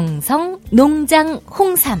 정성농장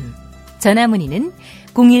홍삼. 전화문의는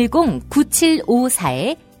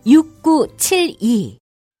 010-9754-6972.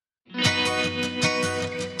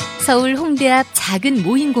 서울 홍대 앞 작은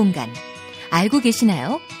모임 공간 알고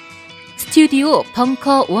계시나요? 스튜디오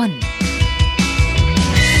벙커원.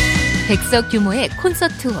 100석 규모의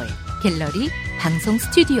콘서트홀, 갤러리, 방송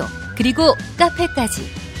스튜디오, 그리고 카페까지.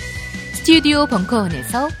 스튜디오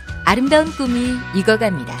벙커원에서 아름다운 꿈이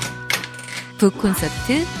익어갑니다.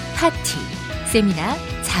 북콘서트, 파티, 세미나,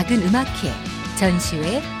 작은 음악회,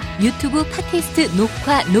 전시회, 유튜브 팟캐스트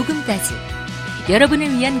녹화, 녹음까지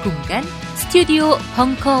여러분을 위한 공간 스튜디오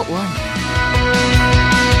벙커원.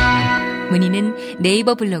 문의는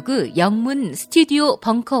네이버 블로그 영문 스튜디오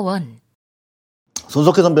벙커원.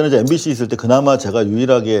 손석희 선배는 이제 MBC 있을 때 그나마 제가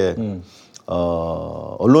유일하게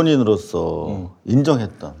언론인으로서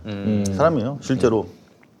인정했던 사람이에요. 실제로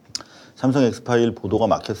삼성 엑스파일 보도가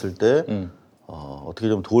막혔을 때 어떻게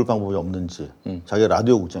좀 도울 방법이 없는지. 자기가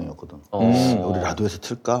라디오 국장이었거든. 우리 라디오에서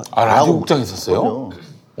틀까? 라디오 국장 있었어요?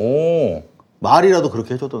 오. 말이라도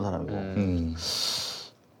그렇게 해줬던 사람이고.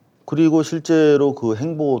 그리고 실제로 그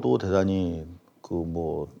행보도 대단히 그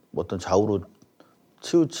뭐 어떤 좌우로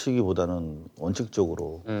치우치기보다는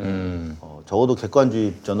원칙적으로 적어도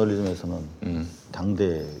객관주의 저널리즘에서는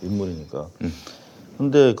당대 인물이니까.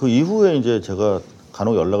 근데 그 이후에 이제 제가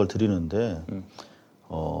간혹 연락을 드리는데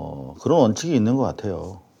그런 원칙이 있는 것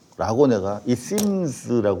같아요. 라고 내가 이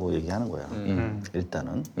sims라고 얘기하는 거야.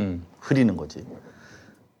 일단은 흐리는 거지.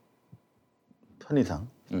 편의상.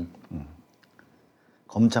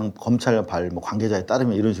 검찰 발 뭐 관계자에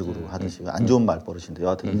따르면 이런 식으로 하듯이 안 좋은 말버릇인데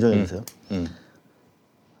여하튼 인정해 주세요.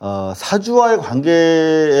 사주와의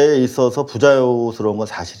관계에 있어서 부자유스러운 건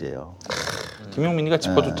사실이에요. 김용민이가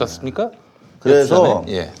짚어줬지 않습니까? 그래서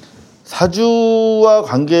예. 사주와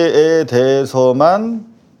관계에 대해서만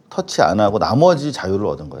터치 안 하고 나머지 자유를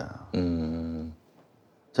얻은 거야.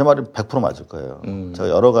 제 말이 100% 맞을 거예요. 제가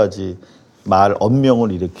여러 가지 말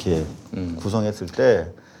언명을 이렇게 구성했을 때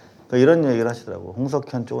이런 얘기를 하시더라고.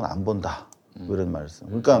 홍석현 쪽은 안 본다. 이런 말씀.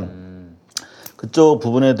 그러니까 그쪽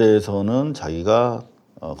부분에 대해서는 자기가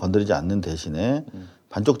건드리지 않는 대신에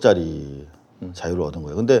반쪽짜리 자유를 얻은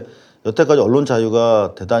거예요. 근데 여태까지 언론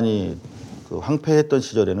자유가 대단히 그 황폐했던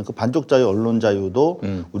시절에는 그 반쪽짜리 언론 자유도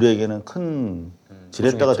우리에게는 큰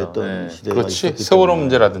지렛대가 됐던 시대가 그렇지. 있었기 세월호 때문에.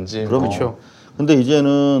 문제라든지. 그렇죠. 근데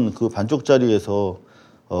이제는 그 반쪽짜리에서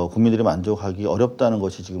국민들이 만족하기 어렵다는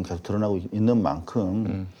것이 지금 계속 드러나고 있는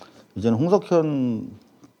만큼 이제는 홍석현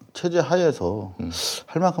체제 하에서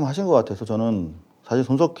할 만큼 하신 것 같아서 저는 사실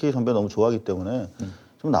손석희 선배 너무 좋아하기 때문에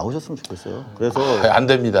좀 나오셨으면 좋겠어요. 그래서 안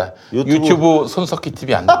됩니다. 유튜브 손석희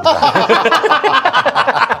TV 안 됩니다.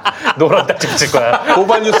 노란 딱 찍을 거야.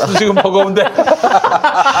 오바뉴스도 지금 버거운데.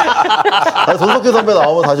 손석희 선배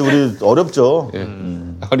나오면 사실 우리 어렵죠.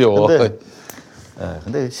 어려워.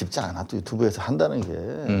 근데 쉽지 않아. 또 유튜브에서 한다는 게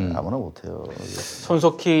아무나 못해요.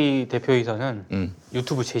 손석희 대표이사는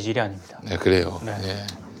유튜브 재질이 아닙니다. 네, 그래요. 네. 예.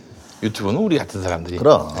 유튜브는 우리 같은 사람들이.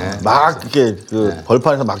 그럼 막 이렇게 그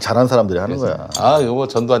벌판에서 막 잘하는 사람들이 하는 거야. 아, 이거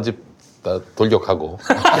전두환 집 돌격하고.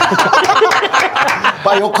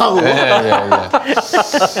 막 욕하고.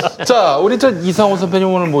 자, 우리 이상호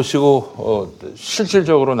선배님 오늘 모시고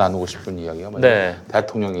실질적으로 나누고 싶은 이야기가 뭐냐면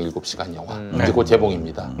대통령의 7시간 영화. 이제 곧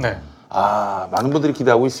개봉입니다. 네. 아, 많은 분들이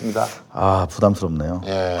기대하고 있습니다. 아, 부담스럽네요.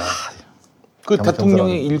 예. 그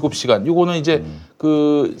대통령의 7시간. 요거는 이제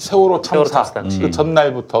그 세월호 참사 그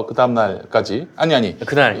전날부터 그 다음 날까지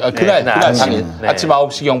그날 당일 아침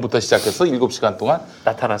 9시경부터 시작해서 7시간 동안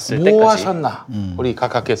나타났을 뭐 때까지 하셨나? 우리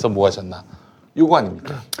각하께서 뭐 하셨나? 요거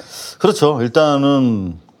아닙니까? 그렇죠.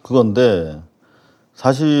 일단은 그건데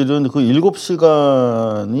사실은 그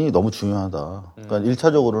 7시간이 너무 중요하다. 그러니까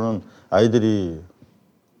 1차적으로는 아이들이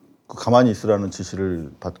가만히 있으라는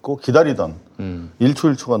지시를 받고 기다리던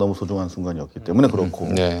 1초 1초가 너무 소중한 순간이었기 때문에 그렇고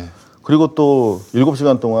그리고 또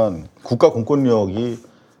 7시간 동안 국가 공권력이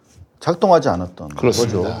작동하지 않았던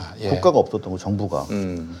거죠. 예. 국가가 없었던 거 정부가.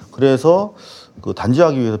 그래서 그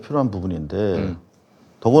단지하기 위해서 필요한 부분인데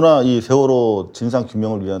더구나 이 세월호 진상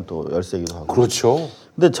규명을 위한 또 열세이기도 하고. 그렇죠.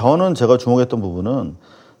 근데 저는 제가 주목했던 부분은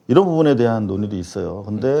이런 부분에 대한 논의도 있어요.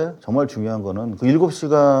 근데 정말 중요한 거는 그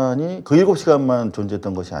 7시간만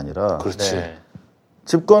존재했던 것이 아니라 그렇지.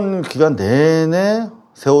 집권 기간 내내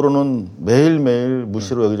세월호는 매일매일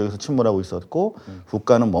무시로 여기저기서 침몰하고 있었고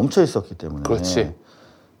국가는 멈춰 있었기 때문에 그렇지.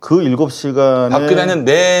 그 7시간에 박근혜는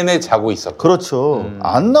내내 자고 있었고 그렇죠.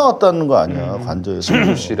 안 나왔다는 거 아니야. 관저에서.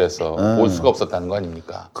 집무실에서 볼 수가 없었다는 거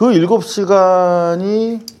아닙니까? 그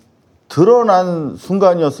 7시간이 드러난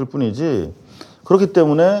순간이었을 뿐이지 그렇기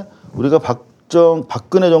때문에 우리가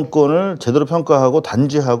박근혜 정권을 제대로 평가하고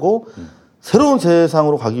단지하고 새로운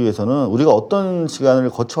세상으로 가기 위해서는 우리가 어떤 시간을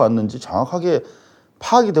거쳐왔는지 정확하게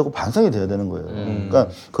파악이 되고 반성이 돼야 되는 거예요. 그러니까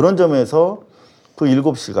그런 점에서 그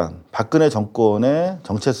 7시간 박근혜 정권의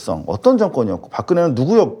정체성 어떤 정권이었고 박근혜는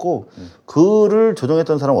누구였고 그를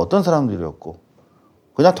조종했던 사람은 어떤 사람들이었고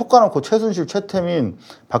그냥 톡 까놓고 최순실 최태민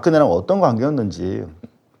박근혜랑 어떤 관계였는지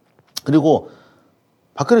그리고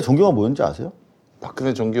박근혜 종교가 뭐였는지 아세요?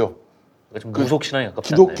 박근혜 종교 좀 무속신앙에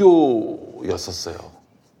가깝지 않나요? 기독교였었어요.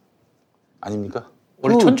 아닙니까?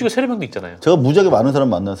 원래 천주교 세례명도 있잖아요. 제가 무지하게 많은 사람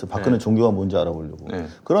만났어요. 박근혜 종교가 뭔지 알아보려고.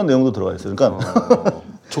 그런 내용도 들어가 있어요. 그러니까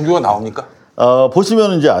종교가 나옵니까?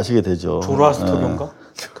 보시면 이제 아시게 되죠. 조로아스터교인가?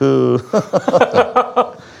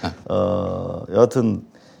 여하튼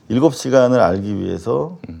 7시간을 알기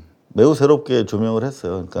위해서 매우 새롭게 조명을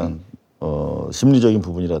했어요. 그러니까 심리적인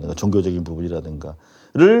부분이라든가 종교적인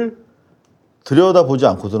부분이라든가를 들여다보지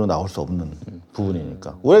않고서는 나올 수 없는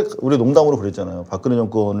부분이니까. 왜 우리 농담으로 그랬잖아요. 박근혜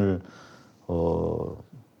정권을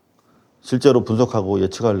실제로 분석하고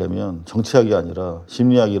예측하려면 정치학이 아니라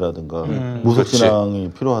심리학이라든가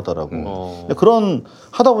무속신앙이 필요하다라고. 그런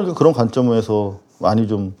하다 보니까 그런 관점에서 많이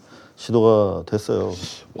좀 시도가 됐어요.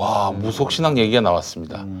 와, 무속신앙 얘기가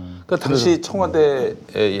나왔습니다. 그러니까 당시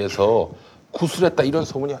청와대에서 구술했다 이런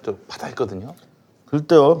소문이 아주 바다했거든요.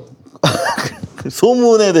 그때요. 그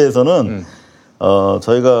소문에 대해서는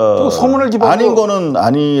저희가 또 소문을 기반으로 아닌 거는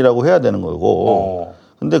아니라고 해야 되는 거고.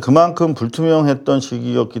 근데 그만큼 불투명했던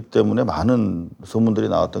시기였기 때문에 많은 소문들이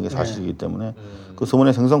나왔던 게 사실이기 때문에 그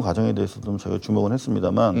소문의 생성 과정에 대해서 좀 저희가 주목은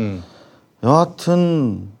했습니다만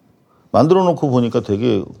여하튼 만들어 놓고 보니까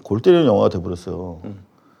되게 골 때리는 영화가 돼버렸어요.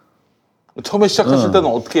 처음에 시작하실 때는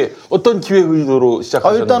어떤 기획 의도로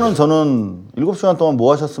시작하셨나요? 일단은 저는 7시간 동안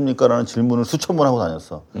뭐 하셨습니까? 라는 질문을 수천 번 하고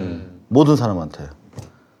다녔어. 모든 사람한테.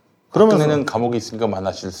 그러면은 감옥에 있으니까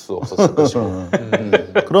만나실 수 없었을 것이고.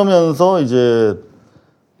 그러면서 이제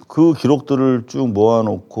그 기록들을 쭉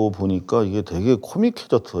모아놓고 보니까 이게 되게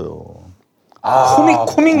코믹해졌어요.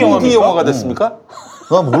 코믹 영화가 됐습니까?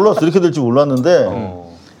 난 몰랐어. 이렇게 될지 몰랐는데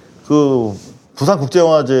그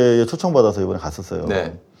부산국제영화제에 초청받아서 이번에 갔었어요.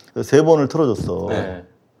 네. 3번을 틀어줬어. 네.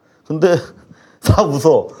 근데 다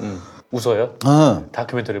웃어. 웃어요? 네.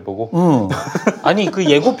 다큐멘터리 보고? 아니 그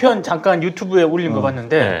예고편 잠깐 유튜브에 올린 거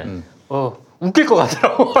봤는데 웃길 것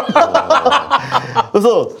같더라고.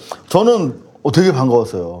 그래서 저는 되게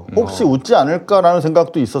반가웠어요. 혹시 웃지 않을까라는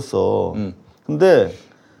생각도 있었어. 근데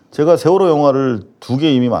제가 세월호 영화를 2개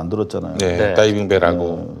이미 만들었잖아요. 네. 다이빙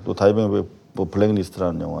배라고. 또 다이빙 배 뭐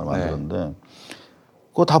블랙리스트라는 영화를 만들었는데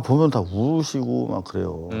그거 다 보면 다 우시고 막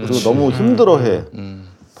그래요. 그리고 너무 힘들어해.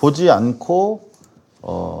 보지 않고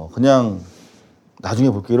그냥 나중에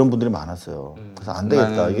볼게 이런 분들이 많았어요. 그래서 안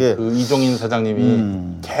되겠다. 이게 그 이종인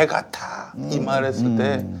사장님이 개 같아 이 말했을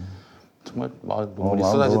때 정말 눈물이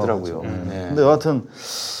쏟아지더라고요. 네. 근데 여하튼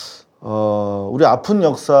우리 아픈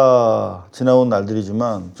역사 지나온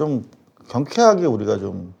날들이지만 좀 경쾌하게 우리가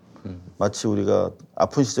좀 마치 우리가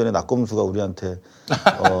아픈 시절에 낙검수가 우리한테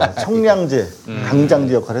청량제,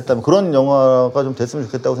 강장제 역할을 했다면 그런 영화가 좀 됐으면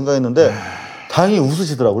좋겠다고 생각했는데 다행히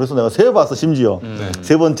웃으시더라고. 그래서 내가 3번 봤어, 심지어.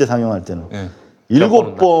 3번째 상영할 때는.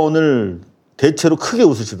 7번을 대체로 크게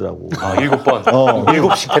웃으시더라고. 7번?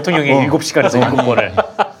 7시, 대통령이 7시간에서 7번을.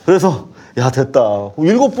 그래서 야 됐다.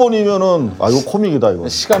 7번이면은 이거 코믹이다 이거.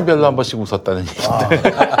 시간별로 한 번씩 웃었다는 얘기인데.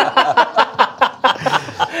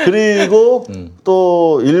 그리고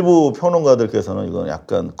또 일부 평론가들께서는 이건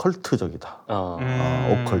약간 컬트적이다.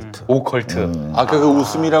 오컬트. 그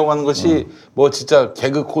웃음이라고 하는 것이 뭐 진짜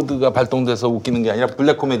개그 코드가 발동돼서 웃기는 게 아니라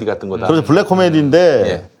블랙 코미디 같은 거다. 그렇죠. 블랙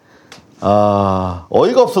코미디인데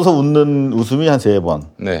어이가 없어서 웃는 웃음이 한 3번.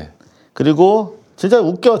 네. 그리고 진짜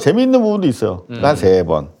웃겨 재미있는 부분도 있어요. 한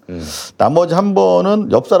 3번. 나머지 한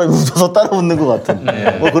번은 옆 사람이 웃어서 따라 웃는 것 같은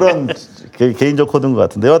뭐 그런 개인적 코드인 것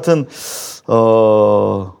같은데 여하튼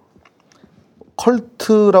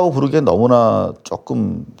컬트라고 부르기엔 너무나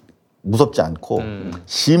조금 무섭지 않고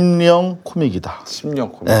심령 코믹이다.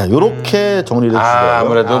 심령 코믹. 네, 요렇게 정리를 해주시더라고요.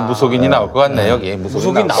 아무래도 무속인이 나올 것 같네요. 여기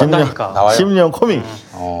무속인 나온다니까. 나와요. 심령 코믹.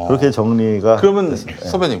 그렇게 정리가. 그러면 됐습니다.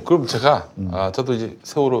 선배님, 그럼 제가 저도 이제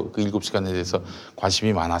세월호 그 7시간에 대해서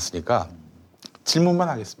관심이 많았으니까 질문만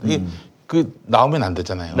하겠습니다. 그 나오면 안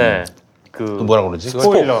되잖아요. 네. 그 뭐라 그러지?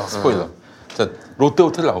 스포일러. 스포일러. 자, 롯데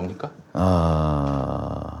호텔 나옵니까?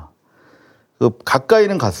 그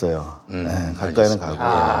가까이는 갔어요. 네, 가까이는 가고.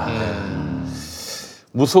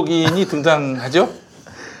 무속인이 등장하죠?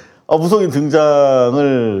 무속인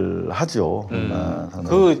등장을 하죠.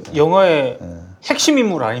 그 영화의 핵심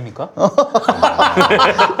인물 아닙니까?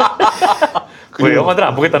 왜 영화들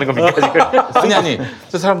안 보겠다는 겁니까 지금? 아니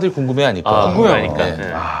저 사람들이 궁금해하니까.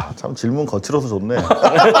 궁금해하니까. 참 질문 거칠어서 좋네.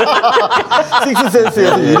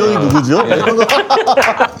 식스센스에서 이름이 누구죠?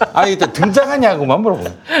 일단 등장하냐고만 물어보.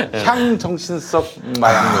 향정신석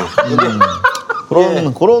마약물.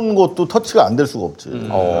 그런 것도 터치가 안 될 수가 없지.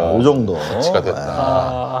 이 정도. 터치가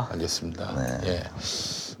됐다. 알겠습니다. 예.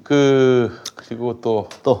 그리고 또.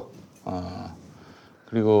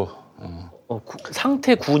 그리고.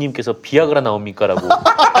 상태 구우님께서 비아그라 나옵니까라고.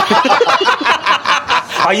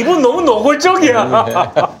 이분 너무 노골적이야.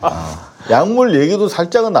 약물 얘기도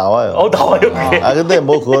살짝은 나와요. 나와요 그게. 근데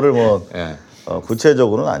뭐 그거를 뭐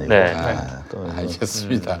구체적으로는 아니고. 네.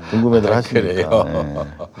 알겠습니다. 궁금해들 하시니까. 그래요.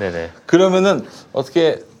 네네. 그러면은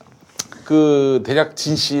어떻게 그 대략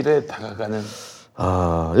진실에 다가가는.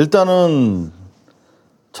 일단은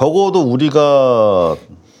적어도 우리가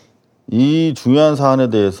이 중요한 사안에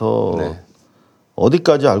대해서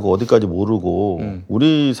어디까지 알고 어디까지 모르고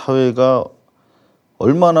우리 사회가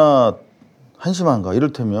얼마나 한심한가.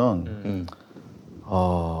 이를테면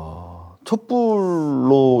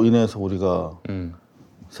촛불로 인해서 우리가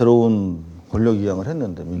새로운 권력 이양을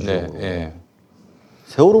했는데 민주적으로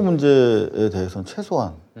세월호 문제에 대해서는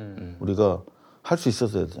최소한 우리가 할 수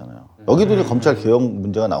있었어야 되잖아요. 여기도 이제 검찰 개혁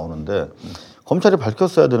문제가 나오는데 검찰이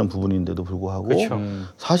밝혔어야 되는 부분인데도 불구하고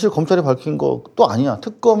사실 검찰이 밝힌 것도 아니야.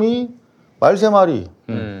 특검이 말세마리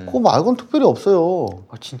그거 말고는 특별히 없어요.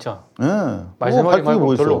 진짜? 네. 말세마리 말고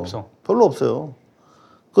뭐 별로 없어. 별로 없어요.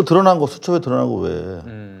 그 드러난 거 수첩에 드러난 거 왜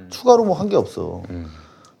추가로 뭐 한 게 없어.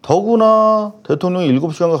 더구나 대통령이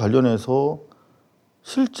 7시간과 관련해서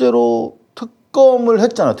실제로 특검을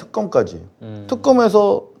했잖아. 특검까지.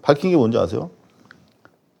 특검에서 밝힌 게 뭔지 아세요?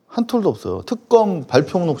 한 툴도 없어요. 특검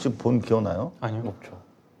발표문 혹시 본 기억나요? 아니요. 없죠.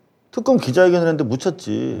 특검 기자회견을 했는데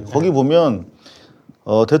묻혔지. 거기 보면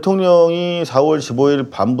대통령이 4월 15일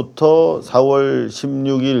밤부터 4월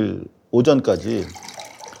 16일 오전까지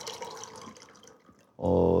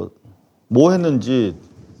뭐 했는지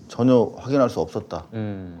전혀 확인할 수 없었다.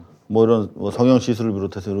 뭐 이런 성형 시술을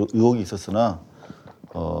비롯해서 의혹이 있었으나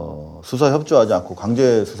수사 협조하지 않고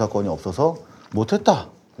강제 수사권이 없어서 못했다.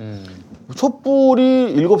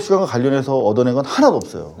 촛불이 7시간과 관련해서 얻어낸 건 하나도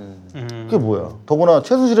없어요. 그게 뭐야? 더구나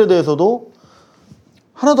최순실에 대해서도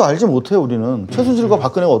하나도 알지 못해요. 우리는 최순실과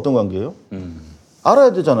박근혜가 어떤 관계예요?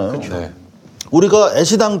 알아야 되잖아요. 네. 우리가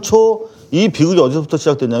애시당초 이 비극이 어디서부터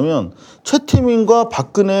시작됐냐면 최태민과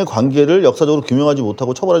박근혜의 관계를 역사적으로 규명하지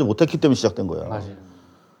못하고 처벌하지 못했기 때문에 시작된 거야. 맞아요.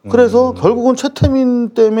 그래서 결국은 최태민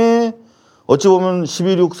때문에 어찌 보면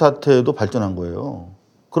 11.6 사태도 발전한 거예요.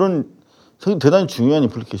 그런 대단히 중요한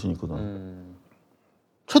임플리케이션이 있거든.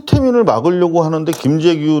 최태민을 막으려고 하는데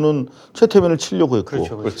김재규는 최태민을 치려고 했고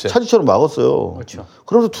그렇죠. 차지처럼 막았어요. 그렇죠.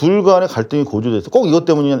 그러면서 둘 간의 갈등이 고조됐어. 꼭 이것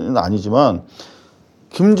때문은 아니지만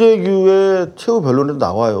김재규의 최후 변론에도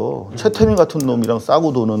나와요. 최태민 같은 놈이랑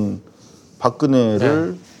싸고 도는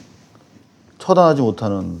박근혜를 처단하지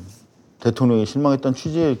못하는 대통령이 실망했던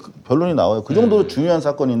취지의 변론이 나와요. 그 정도로 중요한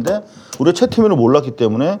사건인데 우리가 최태민을 몰랐기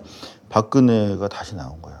때문에 박근혜가 다시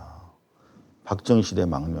나온 거야. 박정희 시대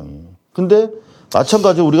망명이. 근데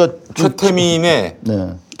마찬가지로 우리가 최태민의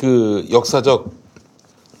그 역사적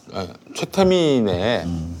최태민의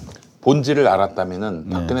본질을 알았다면은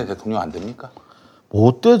박근혜 대통령 안 됩니까?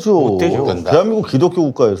 못 되죠. 못 되죠. 대한민국 기독교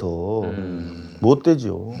국가에서 못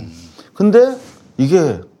되죠. 근데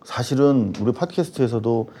이게 사실은 우리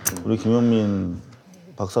팟캐스트에서도 우리 김현민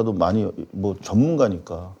박사도 많이 뭐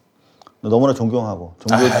전문가니까 너무나 존경하고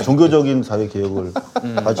종교적인 사회 개혁을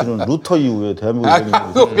바치는 루터 이후에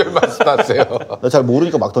대한민국 별 말씀하세요. 나 잘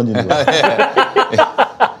모르니까 막 던지는 거야.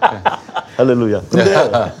 할렐루야.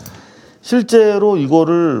 근데 실제로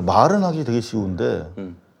이거를 말은 하기 되게 쉬운데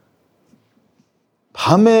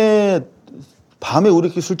밤에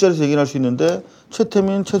우리끼리 술자리에서 얘기를 할 수 있는데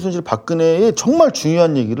최태민, 최순실, 박근혜의 정말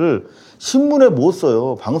중요한 얘기를 신문에 못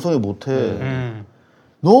써요. 방송에 못 해.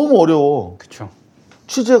 너무 어려워. 그렇죠.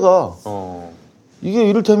 취재가 이게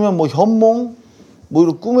이를테면 뭐 현몽 뭐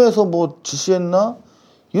이런 꿈에서 뭐 지시했나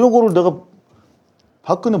이런 거를 내가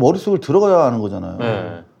박근혜 머릿속에 들어가야 하는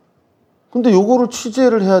거잖아요. 근데 요거를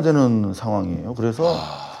취재를 해야 되는 상황이에요. 그래서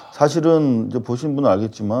사실은 이제 보신 분은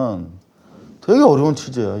알겠지만 되게 어려운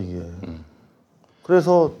취재야 이게.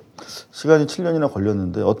 그래서 시간이 7년이나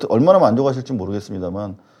걸렸는데 얼마나 만족하실지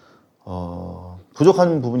모르겠습니다만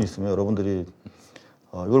부족한 부분이 있으면 여러분들이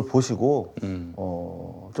이걸 보시고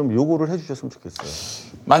좀 요구를 해주셨으면 좋겠어요.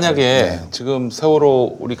 만약에 지금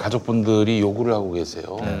세월호 우리 가족분들이 요구를 하고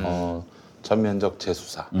계세요. 전면적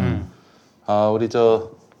재수사. 우리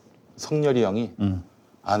저 성렬이 형이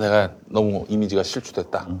내가 너무 이미지가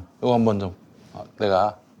실추됐다. 이거 한번 좀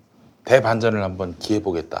내가 대반전을 한번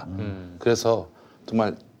기해보겠다. 그래서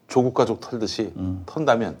정말 조국 가족 털듯이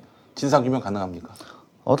턴다면 진상규명 가능합니까?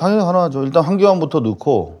 당연히 가능하죠. 일단 한교안부터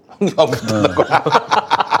넣고. 한교안부터 넣고.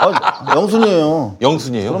 영순이에요.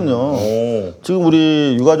 영순이에요? 그럼요. 지금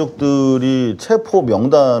우리 유가족들이 체포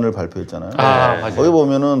명단을 발표했잖아요. 맞아요. 거기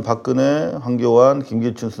보면은 박근혜, 한교안,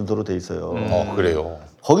 김기춘 순서로 돼 있어요. 그래요.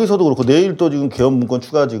 거기서도 그렇고 내일 또 지금 개헌 문건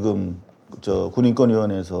추가 지금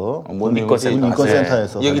군인권위원회에서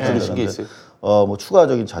군인권센터에서 얘기 들으신 게 있어요? 뭐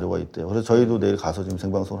추가적인 자료가 있대요. 그래서 저희도 내일 가서 지금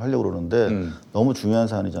생방송을 하려고 그러는데 너무 중요한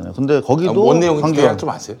사안이잖아요. 근데 거기도 뭔 내용인지 좀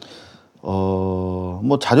아세요?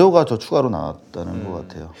 뭐 자료가 저 추가로 나왔다는 것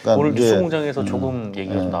같아요. 그러니까 오늘 뉴스공장에서 조금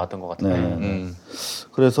얘기가 좀 나왔던 것 같아요.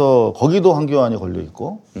 그래서 거기도 한교안이 걸려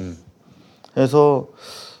있고, 해서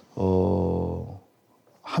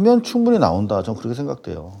하면 충분히 나온다. 전 그렇게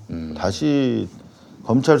생각돼요. 다시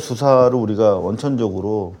검찰 수사를 우리가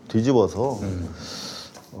원천적으로 뒤집어서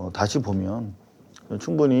다시 보면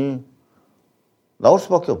충분히 나올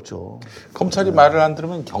수밖에 없죠. 검찰이 말을 안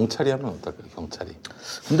들으면 경찰이 하면 어떨까요? 경찰이.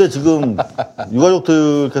 근데 지금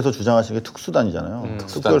유가족들께서 주장하시는 게 특수단이잖아요.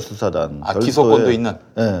 특별수사단. 기소권도 있는.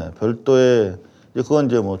 네, 별도의 그건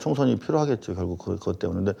이제 뭐 총선이 필요하겠죠. 결국 그것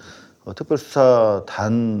때문에. 근데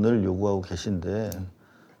특별수사단을 요구하고 계신데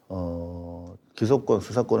기소권,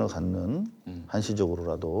 수사권을 갖는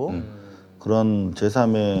한시적으로라도 그런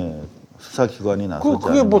제3의 수사기관이 나서지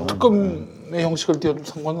그게 뭐 특검의 형식을 띄워도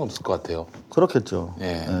상관은 없을 것 같아요. 그렇겠죠.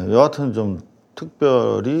 여하튼 좀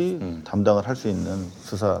특별히 담당을 할 수 있는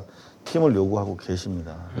수사팀을 요구하고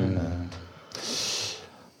계십니다.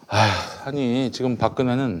 아니 지금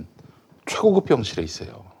박근혜는 최고급 병실에 있어요.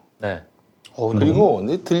 네. 그리고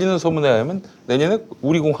들리는 소문에 의하면 내년에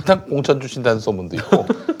우리 공화당 공천 주신다는 소문도 있고.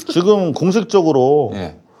 지금 공식적으로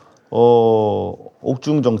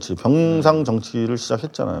옥중 정치, 병상 정치를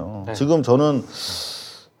시작했잖아요. 네. 지금 저는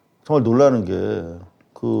정말 놀라는 게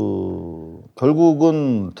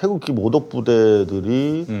결국은 태극기 모독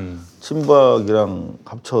부대들이 친박이랑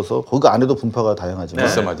합쳐서 거기 안에도 분파가 다양하지만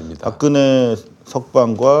박근혜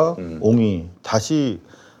석방과 옹이 다시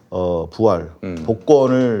부활,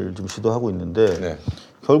 복권을 좀 시도하고 있는데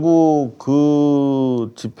결국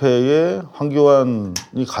그 집회에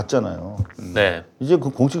황교안이 갔잖아요. 네. 이제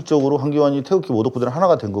그 공식적으로 황교안이 태극기 모독 부대는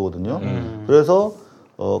하나가 된 거거든요. 그래서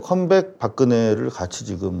컴백 박근혜를 같이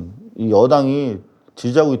지금 이 여당이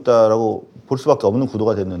지지하고 있다라고 볼 수밖에 없는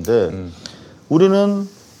구도가 됐는데 우리는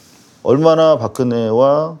얼마나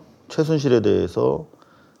박근혜와 최순실에 대해서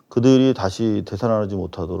그들이 다시 되살아나지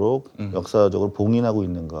못하도록 역사적으로 봉인하고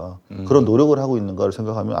있는가 그런 노력을 하고 있는가를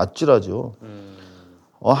생각하면 아찔하죠.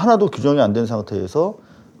 하나도 규정이 안 된 상태에서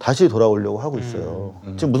다시 돌아오려고 하고 있어요.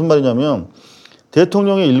 지금 무슨 말이냐면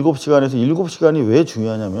대통령의 7시간에서 7시간이 왜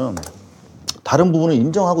중요하냐면 다른 부분을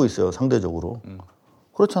인정하고 있어요. 상대적으로.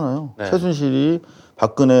 그렇잖아요. 네. 최순실이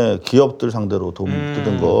박근혜 기업들 상대로 돈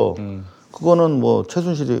뜯은 거 그거는 뭐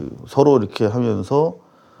최순실이 서로 이렇게 하면서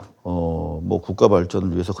뭐 국가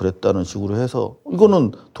발전을 위해서 그랬다는 식으로 해서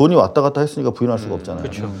이거는 돈이 왔다 갔다 했으니까 부인할 수가 없잖아요.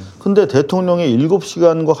 그렇죠. 근데 대통령의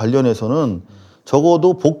 7시간과 관련해서는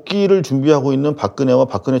적어도 복귀를 준비하고 있는 박근혜와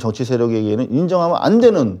박근혜 정치 세력에게는 인정하면 안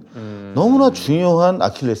되는 너무나 중요한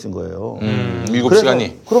아킬레스인 거예요.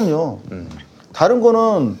 7시간이? 그럼요. 다른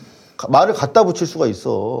거는 말을 갖다 붙일 수가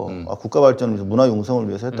있어. 국가 발전을 위해서 문화 융성을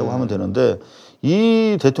위해서 했다고 하면 되는데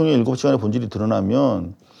이 대통령의 7시간의 본질이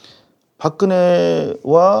드러나면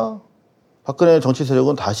박근혜와 박근혜 정치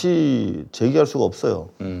세력은 다시 재기할 수가 없어요.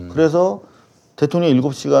 그래서 대통령의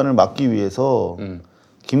 7시간을 막기 위해서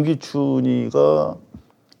김기춘이가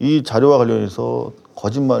이 자료와 관련해서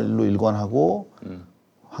거짓말로 일관하고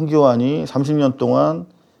황교안이 30년 동안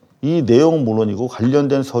이 내용은 물론이고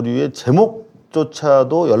관련된 서류의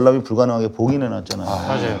제목조차도 열람이 불가능하게 봉인해놨잖아요.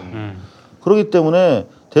 맞아요. 그렇기 때문에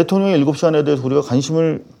대통령의 7시간에 대해서 우리가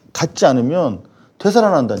관심을 갖지 않으면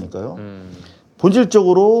되살아난다니까요.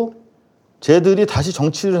 본질적으로 쟤들이 다시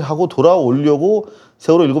정치를 하고 돌아오려고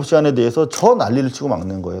세월호 7시간에 대해서 저 난리를 치고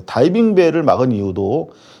막는 거예요. 다이빙벨을 막은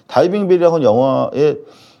이유도 다이빙벨이라는 영화에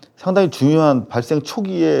상당히 중요한 발생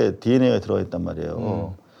초기에 DNA가 들어가 있단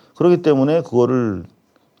말이에요. 그렇기 때문에 그거를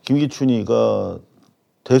김기춘이가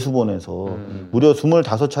대수본에서 무려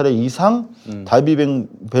 25차례 이상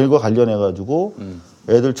다이빙벨과 관련해가지고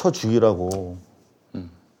애들 쳐 죽이라고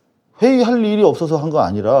회의할 일이 없어서 한 거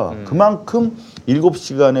아니라 그만큼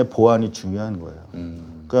 7시간의 보안이 중요한 거예요.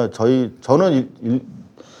 그러니까 저는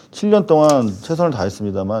 7년 동안 최선을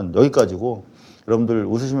다했습니다만 여기까지고 여러분들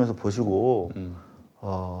웃으시면서 보시고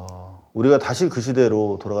우리가 다시 그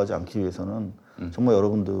시대로 돌아가지 않기 위해서는 정말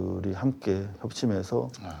여러분들이 함께 협심해서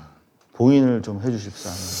봉인을 좀 해주십사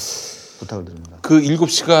하는 부탁을 드립니다. 그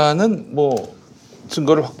 7시간은 뭐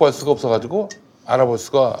증거를 확보할 수가 없어가지고 알아볼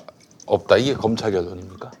수가 없다. 이게 검찰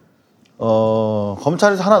결론입니까?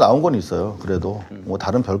 검찰에서 하나 나온 건 있어요. 그래도 뭐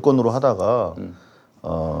다른 별건으로 하다가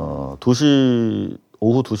 2시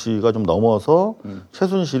오후 2시가 좀 넘어서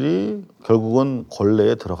최순실이 결국은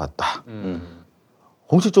권례에 들어갔다.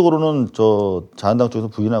 공식적으로는 저 자한당 쪽에서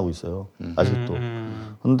부인하고 있어요. 아직도.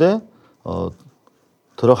 근데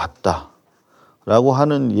들어갔다라고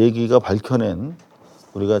하는 얘기가 밝혀낸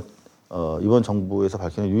우리가 이번 정부에서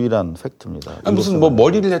밝혀낸 유일한 팩트입니다. 아니, 무슨 뭐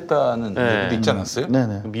머리를 했다는 얘기도 있지 않았어요?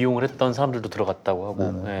 네네. 미용을 했던 사람들도 들어갔다고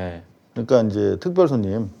하고. 네. 그러니까 이제 특별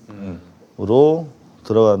손님으로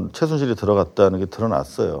최순실이 들어갔다는 게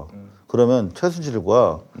드러났어요. 그러면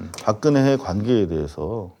최순실과 박근혜의 관계에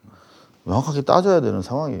대해서 명확하게 따져야 되는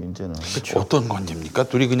상황이에요, 이제는. 그쵸. 어떤 관계입니까?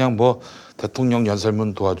 둘이 그냥 뭐 대통령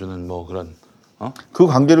연설문 도와주는 뭐 그런. 그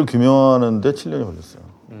관계를 규명하는데 7년이 걸렸어요.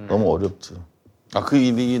 너무 어렵지.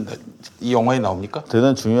 이 영화에 나옵니까?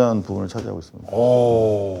 대단히 중요한 부분을 차지하고 있습니다.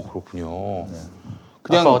 오, 그렇군요. 네.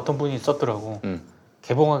 그냥 아까 어떤 분이 썼더라고.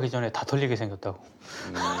 개봉하기 전에 다 털리게 생겼다고.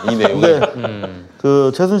 이 내용에.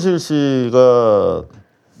 그 최순실 씨가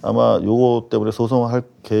아마 요거 때문에 소송할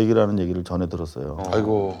계획이라는 얘기를 전해 들었어요.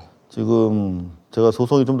 아이고. 지금 제가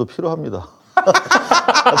소송이 좀 더 필요합니다.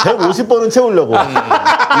 150번은 채우려고.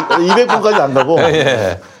 200번까지 안 가고.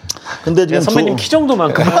 예. 근데 지금 선배님 키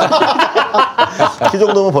정도만큼. 키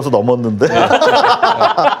정도면 벌써 넘었는데.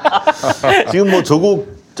 지금 뭐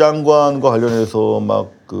조국 장관과 관련해서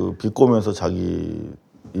막 그 비꼬면서 자기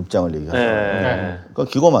입장을 얘기하잖아요. 그러니까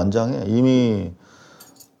기고만장해. 이미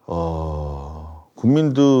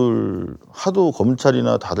국민들 하도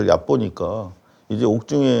검찰이나 다들 얕보니까 이제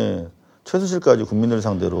옥중에 최순실까지 국민들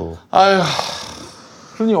상대로. 아유,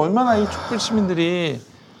 그러니 얼마나 이 촛불 시민들이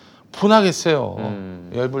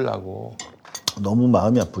분하겠어요. 열불 나고. 너무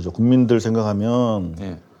마음이 아프죠. 국민들 생각하면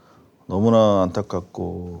예. 너무나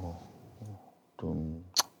안타깝고 좀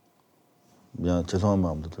죄송한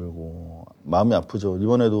마음도 들고 마음이 아프죠.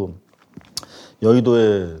 이번에도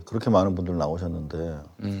여의도에 그렇게 많은 분들 나오셨는데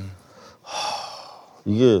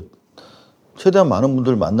이게 최대한 많은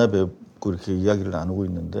분들 만나 뵙고 이렇게 이야기를 나누고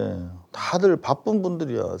있는데 다들 바쁜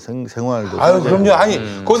분들이야. 생활도. 아유 그럼요. 아니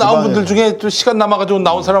거기 나온 분들 중에 또 시간 남아가지고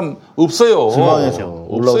나온 사람 없어요. 지방에서 없어요.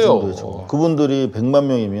 올라오신 그분들이 100만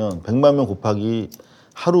명이면 100만 명 곱하기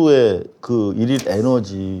하루에 그 일일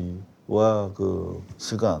에너지와 그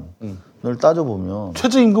시간을 따져보면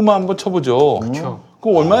최저임금만 한번 쳐보죠. 그렇죠.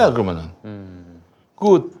 그거 얼마야 그러면은?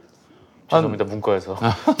 그 죄송합니다. 문과에서.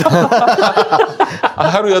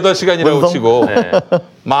 하루 8시간이라고 치고 그러니까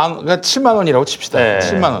 7만 원이라고 칩시다. 네.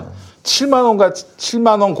 7만 원.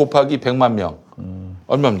 7만 원 곱하기 100만 명.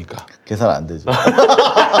 얼마입니까? 계산 안 되죠.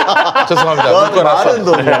 죄송합니다. 문과라서. 많은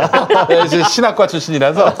돈이야. 네, 이제 신학과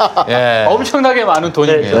출신이라서. 예. 엄청나게 많은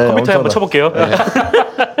돈입니다. 네, 컴퓨터에 한번 쳐볼게요. 네.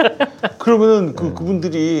 그러면은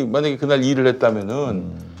그분들이 만약에 그날 일을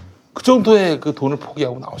했다면은 그 정도의 그 돈을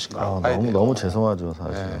포기하고 나오신 거예요. 너무 죄송하죠,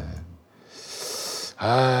 사실. 네.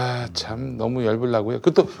 참 너무 열불나고요.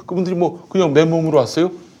 또 그분들이 뭐 그냥 맨몸으로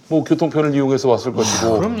왔어요? 뭐 교통편을 이용해서 왔을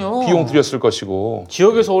것이고 그럼요. 비용 들였을 것이고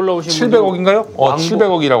지역에서 올라오신 700억인가요?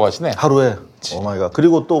 700억이라고 하시네. 하루에. 오마이갓.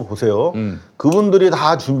 그리고 또 보세요. 그분들이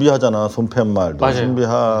다 준비하잖아. 손팻말도 맞아요.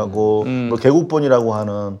 준비하고 뭐 개국본이라고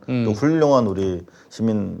하는 또 훌륭한 우리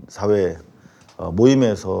시민사회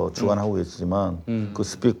모임에서 주관하고 계시지만 그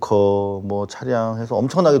스피커 뭐 차량 해서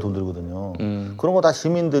엄청나게 돈 들거든요. 그런 거 다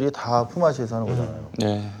시민들이 다 품앗이해서 하는 거잖아요.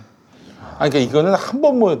 네. 그러니까 이거는 한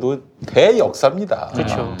번 모여도 대역사입니다.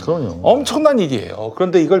 그렇죠. 그럼요. 엄청난 일이에요.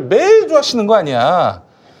 그런데 이걸 매주 하시는 거 아니야.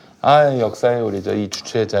 역사에 우리 이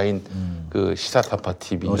주최자인 그 시사타파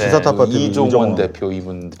TV, 시사타파 TV 이종원 대표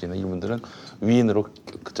이분들은 위인으로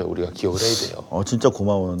우리가 기억을 해야 돼요. 진짜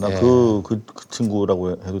고마워요. 나 네. 그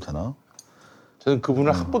친구라고 해도 되나? 저는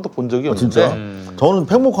그분을 한 번도 본 적이 없는데. 진짜? 저는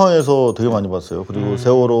팽목항에서 되게 많이 봤어요. 그리고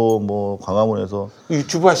세월호 뭐 광화문에서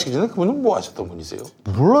유튜브 하시기 전에 그분은 뭐 하셨던 분이세요?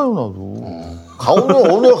 몰라요 나도.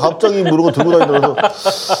 가오면 어느 갑자기 모르고 들고 다니면서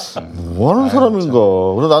뭐 하는 사람인가.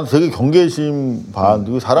 그래서 난 되게 경계심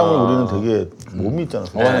반. 사람을 우리는 되게 몸이 있잖아.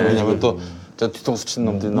 왜냐면 또 저 뒤통수 친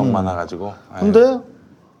놈들이 너무 많아가지고. 근데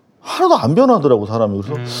하나도 안 변하더라고 사람이.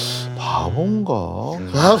 그래서 바본가.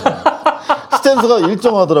 스탠스가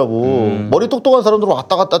일정하더라고. 머리 똑똑한 사람들은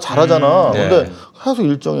왔다 갔다 잘하잖아. 근데 계속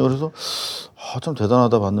일정해. 그래서 참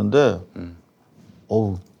대단하다 봤는데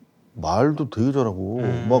말도 되게 잘하고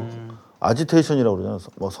막 아지테이션이라고 그러잖아.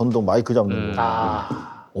 막 선동 마이크 잡는 거.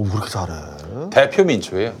 왜 이렇게 잘해? 대표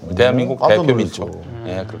민초예요. 대한민국 대표 민초.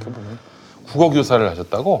 그렇게 보면. 국어교사를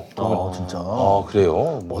하셨다고? 진짜?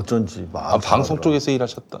 그래요. 어쩐지. 방송 쪽에서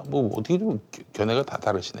일하셨다. 뭐 어떻게 좀 견해가 다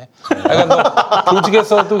다르시네. 약간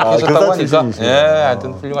조직에서도 계셨다고 하니까.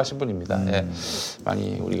 하여튼 훌륭하신 분입니다.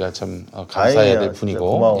 많이 우리가 참 감사해야 될 분이고.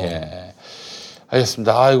 고마워.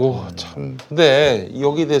 알겠습니다. 아이고 참. 근데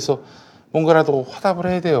여기에 대해서 뭔가라도 화답을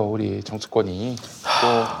해야 돼요. 우리 정치권이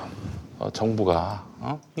또 정부가.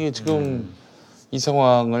 이게 지금. 이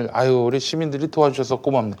상황을 우리 시민들이 도와주셔서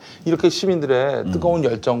고맙네. 이렇게 시민들의 뜨거운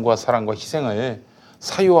열정과 사랑과 희생을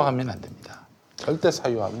사유화하면 안 됩니다. 절대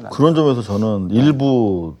사유화하면 안 됩니다. 그런 점에서 저는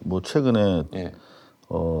일부 뭐 최근에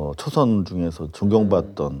초선 중에서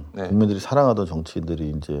존경받던 국민들이 사랑하던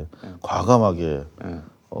정치인들이 이제 과감하게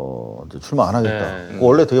이제 출마 안 하겠다. 그거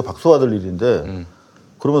원래 되게 박수 받을 일인데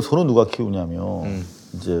그러면 손은 누가 키우냐면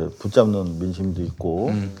이제 붙잡는 민심도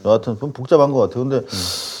있고 여하튼 좀 복잡한 것 같아요. 근데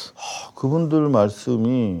그분들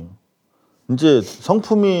말씀이 이제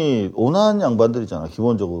성품이 온화한 양반들이잖아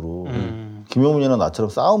기본적으로. 김용민이나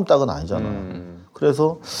나처럼 싸움 딱은 아니잖아.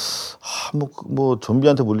 그래서 뭐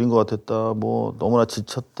좀비한테 물린 것 같았다. 뭐 너무나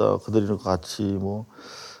지쳤다. 그들이랑 같이 뭐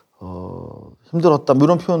힘들었다. 뭐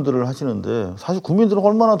이런 표현들을 하시는데 사실 국민들은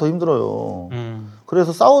얼마나 더 힘들어요.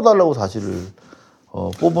 그래서 싸워달라고 사실을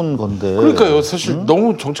뽑은 건데. 그러니까요. 사실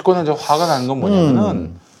너무 정치권에 이제 화가 나는 건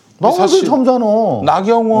뭐냐면은. 사실 점잖아.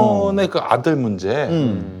 나경원의 그 아들 문제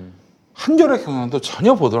한겨레 경향도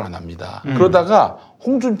전혀 보도를 안 합니다. 그러다가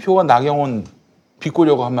홍준표가 나경원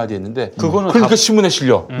비꼬려고 한마디 했는데 그러니까 신문에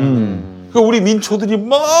실려. 그러니까 우리 민초들이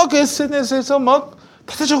막 SNS에서 막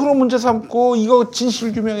대대적으로 문제 삼고 이거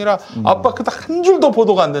진실규명이라 압박하다 한 줄도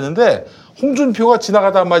보도가 안 되는데 홍준표가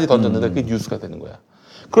지나가다 한마디 던졌는데 그게 뉴스가 되는 거야.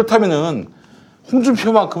 그렇다면은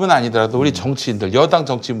홍준표만큼은 아니더라도 우리 정치인들, 여당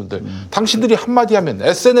정치인분들, 당신들이 한마디 하면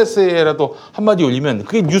SNS에라도 한마디 올리면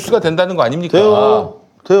그게 뉴스가 된다는 거 아닙니까? 돼요.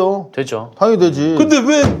 돼요. 되죠. 당연히 되지. 근데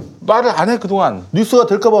왜 말을 안 해 그동안? 뉴스가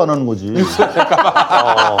될까봐 안 하는 거지. 뉴스가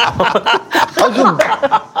될까봐.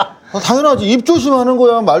 당연하지. 입 조심하는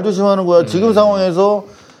거야. 말 조심하는 거야. 지금 상황에서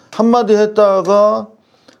한마디 했다가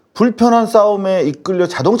불편한 싸움에 이끌려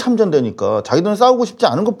자동 참전되니까 자기들은 싸우고 싶지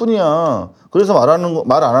않은 것뿐이야. 그래서 말 안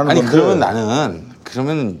하는 아니, 건데. 그러면 나는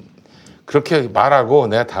그렇게 말하고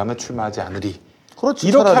내가 다음에 출마하지 않으리. 그렇지.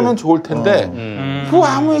 이렇게 차라리. 하면 좋을 텐데 그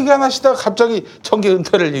아무 얘기 안 하시다가 갑자기 정계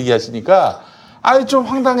은퇴를 얘기하시니까 좀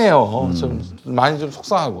황당해요. 좀 많이 좀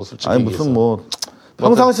속상하고 솔직히. 아니 무슨 뭐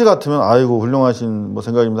평상시 같으면 아이고 훌륭하신 뭐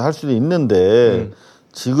생각입니다 할 수도 있는데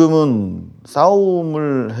지금은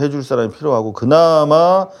싸움을 해줄 사람이 필요하고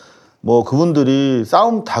그나마 뭐 그분들이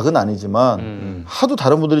싸움 닭은 아니지만 하도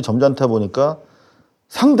다른 분들이 점잖다 보니까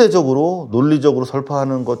상대적으로 논리적으로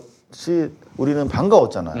설파하는 것이 우리는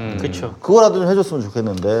반가웠잖아요. 그렇죠. 그거라도 좀 해줬으면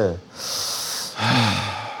좋겠는데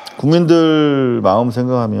국민들 마음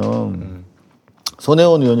생각하면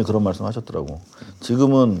손혜원 의원이 그런 말씀하셨더라고.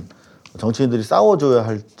 지금은 정치인들이 싸워줘야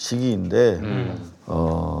할 시기인데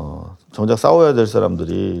정작 싸워야 될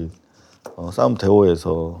사람들이 싸움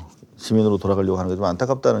대호해서 시민으로 돌아가려고 하는 게 좀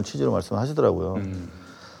안타깝다는 취지로 말씀하시더라고요.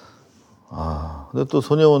 근데 또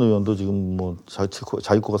손혜원 의원도 지금 뭐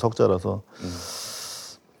자기 코가 석자라서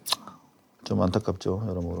좀 안타깝죠,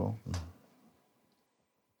 여러모로.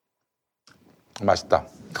 맛있다.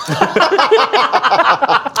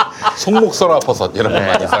 속목설화 버섯 이런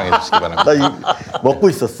것만 이상해 주시기 바랍니다. 나 먹고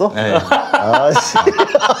있었어? 네.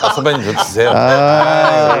 선배님 좀 드세요.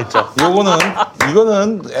 그렇죠.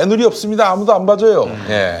 이거는 애누리 없습니다. 아무도 안 봐줘요.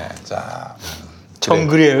 예, 자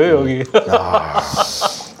정글이에요 여기.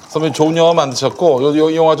 선배님 좋은 영화 만드셨고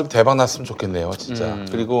이 영화 좀 대박 났으면 좋겠네요, 진짜.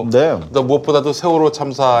 그리고 또 무엇보다도 세월호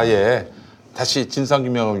참사에 다시 진상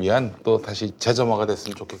규명을 위한 또 다시 재점화가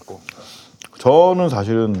됐으면 좋겠고. 저는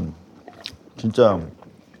사실은 진짜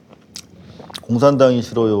공산당이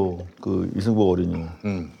싫어요. 그 이승복 어린이.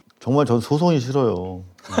 정말 전 소송이 싫어요.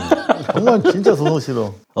 정말 진짜 소송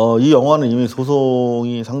싫어. 이 영화는 이미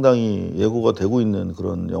소송이 상당히 예고가 되고 있는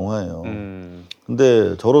그런 영화예요.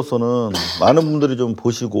 근데 저로서는 많은 분들이 좀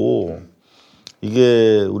보시고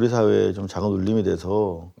이게 우리 사회에 좀 작은 울림이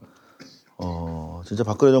돼서 진짜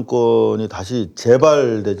박근혜 정권이 다시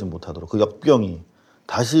재발되지 못하도록 그 역병이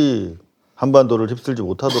다시 한반도를 휩쓸지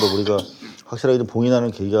못하도록 우리가 확실하게 좀 봉인하는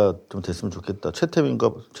계기가 좀 됐으면 좋겠다.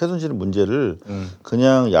 최태민과 최순실 문제를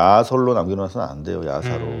그냥 야설로 남겨놔서는 안 돼요.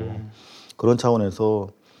 야사로. 그런 차원에서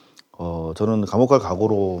저는 감옥 갈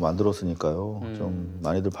각오로 만들었으니까요. 좀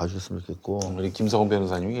많이들 봐주셨으면 좋겠고. 우리 김성훈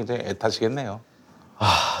변호사님이 굉장히 애타시겠네요.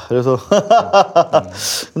 그래서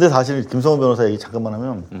근데 사실 김성훈 변호사 얘기 잠깐만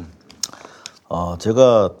하면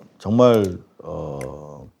제가 정말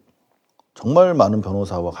정말 많은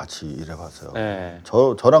변호사와 같이 일해봤어요. 네.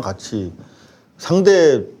 저랑 같이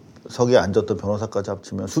상대석에 앉았던 변호사까지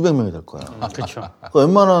합치면 수백 명이 될 거야. 그렇죠.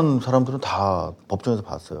 웬만한 사람들은 다 법정에서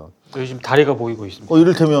봤어요. 요즘 다리가 보이고 있습니다.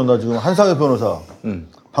 이를테면 나 지금 한상혁 변호사,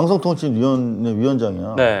 방송통신위원회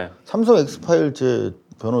위원장이야. 네. 삼성 엑스파일제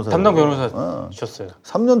변호사. 담당 변호사셨어요.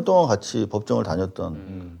 3년 동안 같이 법정을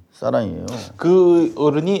다녔던 사람이에요. 그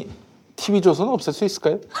어른이 TV조선은 없앨 수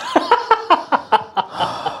있을까요?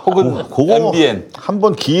 혹은 MBN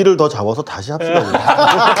한번 기회를 더 잡아서 다시 합시다.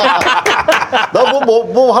 나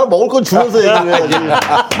뭐 하나 먹을 건 주면서 얘기해야지.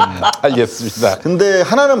 알겠습니다. 근데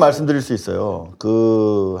하나는 말씀드릴 수 있어요.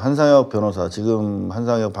 그 한상혁 변호사, 지금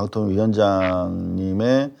한상혁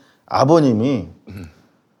방통위원장님의 아버님이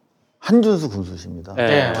한준수 군수십니다.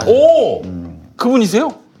 네. 오,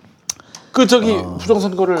 그분이세요? 그 저기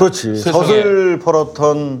부정선거를 그렇지. 세상에. 젖을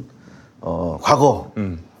벌었던 과거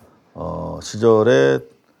시절에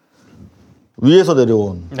위에서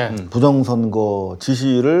내려온 부정선거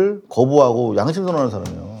지시를 거부하고 양심선언하는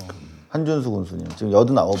사람이에요. 한준수 군수님. 지금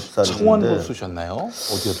 89살인데. 청원도 쓰셨나요?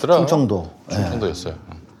 어디였더라? 충청도. 충청도였어요.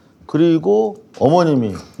 그리고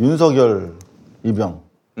어머님이 윤석열 입영.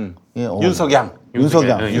 예, 윤석양.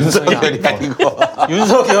 윤석열이 아니고.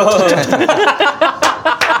 윤석열.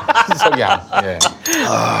 윤석양. 예.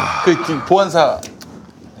 그 보안사.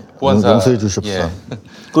 용서해 주십사. 예.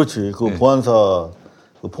 그렇지. 그 보안사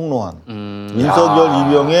그 폭로한 윤석열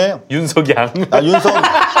입영의 윤석양. 윤석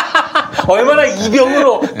얼마나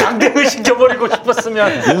이병으로 강대를 시켜버리고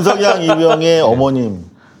싶었으면. 윤석양 입영의 어머님이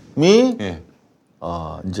예.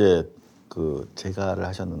 이제 그 재가를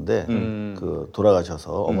하셨는데 그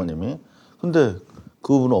돌아가셔서 어머님이 근데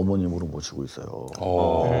그분은 어머님으로 모시고 있어요.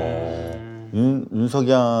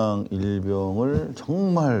 윤석양 일병을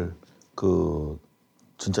정말 그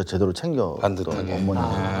진짜 제대로 챙겼던 어머님.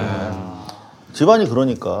 집안이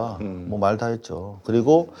그러니까 뭐 말 다 했죠.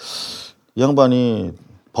 그리고 이 양반이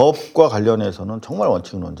법과 관련해서는 정말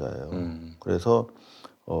원칙론자예요. 그래서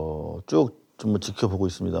쭉 좀 지켜보고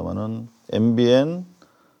있습니다만은 MBN,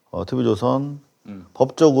 TV조선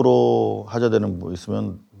법적으로 하자되는 뭐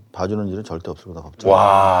있으면 봐주는 일은 절대 없을 거다. 법적으로.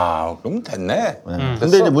 와, 그럼 됐네. 네.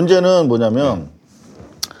 근데 이제 문제는 뭐냐면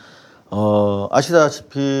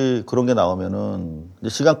아시다시피 그런 게 나오면은 이제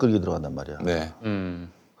시간 끌기 들어간단 말이야. 네.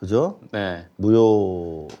 그죠? 네.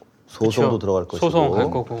 무효 소송도 그쵸. 들어갈 것이고.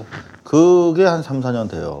 소송할 거고. 그게 한 3, 4년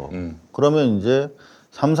돼요. 그러면 이제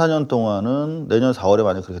 3, 4년 동안은 내년 4월에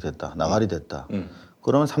만약 그렇게 됐다. 나발이 됐다.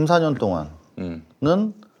 그러면 3, 4년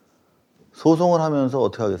동안은 소송을 하면서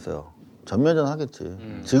어떻게 하겠어요? 전면전 하겠지.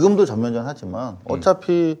 지금도 전면전 하지만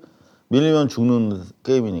어차피 밀리면 죽는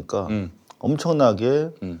게임이니까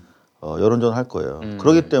엄청나게 여론전 할 거예요.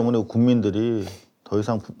 그렇기 때문에 국민들이 더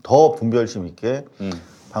이상 더 분별심 있게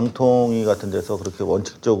방통위 같은 데서 그렇게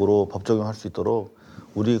원칙적으로 법 적용할 수 있도록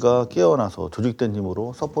우리가 깨어나서 조직된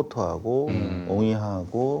힘으로 서포트하고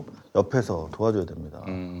옹의하고 옆에서 도와줘야 됩니다.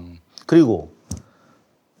 그리고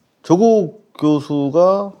조국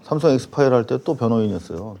교수가 삼성 엑스파일 할 때 또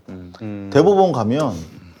변호인이었어요. 대법원 가면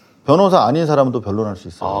변호사 아닌 사람도 변론할 수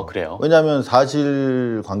있어요. 아, 그래요? 왜냐하면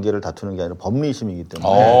사실 관계를 다투는 게 아니라 법리심이기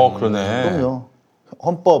때문에. 그러네. 그럼요.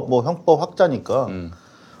 헌법, 뭐 형법 학자니까.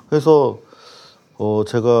 그래서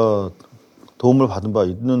제가 도움을 받은 바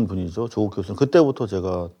있는 분이죠. 조국 교수는. 그때부터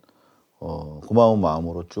제가 고마운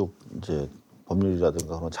마음으로 쭉 이제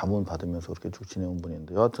법률이라든가 그런 자문 받으면서 그렇게 쭉 지내온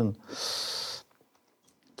분인데 여하튼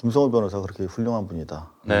김성호 변호사가 그렇게 훌륭한 분이다.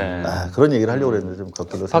 네. 그런 얘기를 하려고 했는데 좀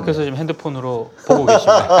걷길로 박 교수 지금 핸드폰으로 보고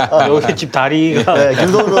계십니다. 여기 집 다리가. 네,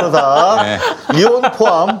 김성호 변호사 이혼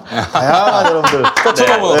포함 다양한 여러분들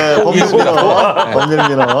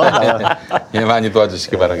법률민원 예, 많이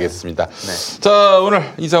도와주시기 바라겠습니다. 자, 오늘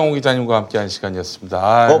이상호 기자님과 함께한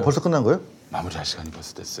시간이었습니다. 벌써 끝난 거예요? 마무리할 시간이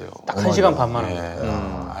벌써 됐어요. 딱 1시간 반만.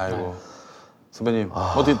 아이고 선배님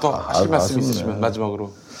어디 또 하실 말씀 있으시면 마지막으로.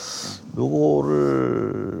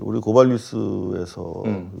 요거를 우리 고발뉴스에서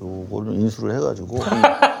요거를 인수를 해가지고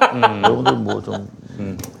여러분들 뭐 좀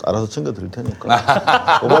알아서 챙겨 드릴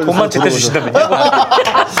테니까 돈만 챙겨주신다면요?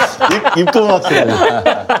 입도 막히네.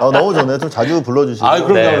 너무 좋네. 좀 자주 불러주시고.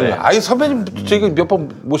 그럼요. 아이 선배님 저희가 몇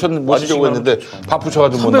번 모시려고 했는데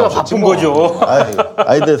바쁘셔가지고 못 선배가 나오셨지 바쁜 뭐. 거죠.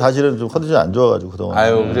 근데 사실은 좀 컨디션이 안 좋아가지고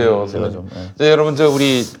그동안. 그래요. 제가 좀. 좀. 네, 여러분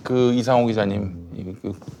우리 그 이상호 기자님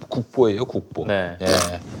국보예요, 국보. 네. 예.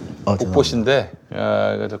 국보신데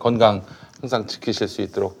건강 항상 지키실 수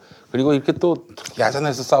있도록 그리고 이렇게 또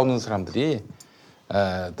야전에서 싸우는 사람들이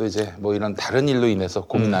또 이제 뭐 이런 다른 일로 인해서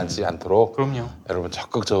고민하지 않도록 그럼요. 여러분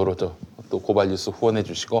적극적으로 또 고발뉴스 후원해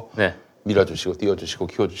주시고 밀어주시고 띄워주시고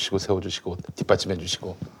키워주시고 세워주시고 뒷받침해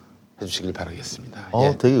주시고 해주시길 바라겠습니다.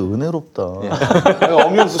 되게 은혜롭다.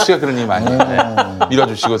 엄영수 씨가 그런 일 많이 해요.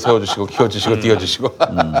 밀어주시고 세워주시고 키워주시고 띄워주시고.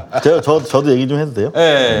 저도 얘기 좀 해도 돼요?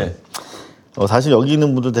 네. 사실 여기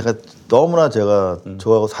있는 분들 너무나 제가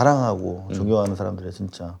좋아하고 사랑하고 존경하는 사람들이에요,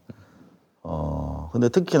 진짜. 근데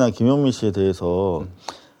특히나 김용민 씨에 대해서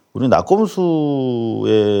우리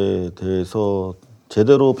낙검수에 대해서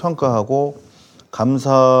제대로 평가하고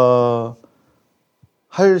감사할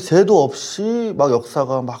새도 없이 막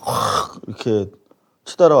역사가 막 확 이렇게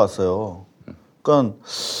치달아왔어요. 그러니까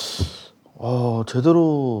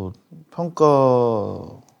제대로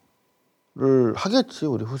평가를 하겠지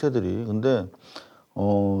우리 후세들이. 근데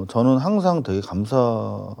저는 항상 되게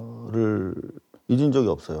감사를 잊은 적이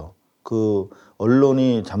없어요. 그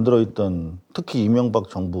언론이 잠들어 있던 특히 이명박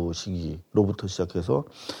정부 시기로부터 시작해서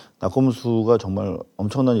낙검수가 정말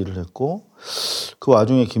엄청난 일을 했고 그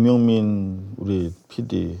와중에 김용민 우리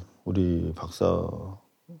PD 우리 박사가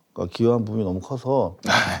기여한 부분이 너무 커서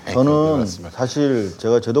저는 사실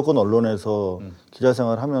제가 제도권 언론에서 기자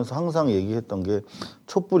생활을 하면서 항상 얘기했던 게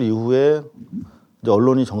촛불 이후에 이제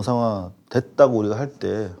언론이 정상화 됐다고 우리가 할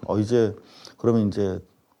때 이제 그러면 이제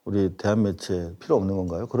우리 대한 매체 필요 없는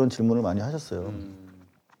건가요? 그런 질문을 많이 하셨어요.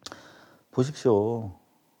 보십시오.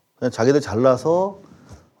 그냥 자기들 잘나서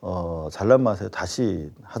잘난 맛에 다시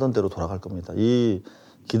하던 대로 돌아갈 겁니다. 이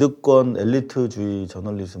기득권 엘리트주의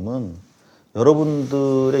저널리즘은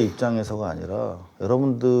여러분들의 입장에서가 아니라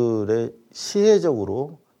여러분들의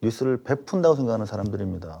시혜적으로 뉴스를 베푼다고 생각하는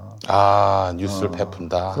사람들입니다. 뉴스를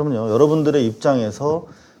베푼다. 그럼요. 여러분들의 입장에서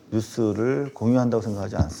뉴스를 공유한다고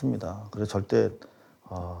생각하지 않습니다. 그래서 절대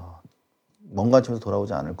먼 관점에서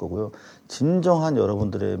돌아오지 않을 거고요. 진정한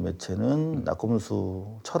여러분들의 매체는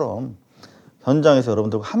낙검수처럼 현장에서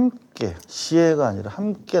여러분들과 함께 시혜가 아니라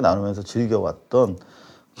함께 나누면서 즐겨왔던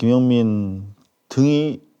김용민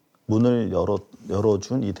등이 문을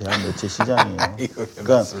열어준 이 대한 매체 시장이에요.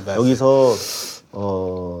 그러니까 여기서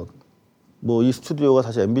뭐 이 스튜디오가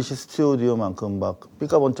사실 MBC 스튜디오만큼 막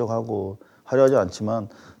삐까번쩍하고 화려하지 않지만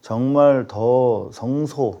정말 더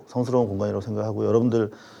성스러운 공간이라고 생각하고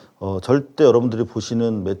여러분들 절대 여러분들이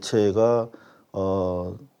보시는 매체가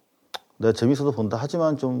내가 재밌어서 본다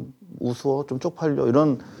하지만 좀 우스워 좀 쪽팔려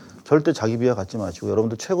이런 절대 자기 비하 갖지 마시고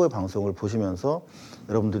여러분들 최고의 방송을 보시면서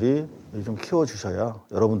여러분들이 좀 키워주셔야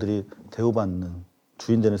여러분들이 대우받는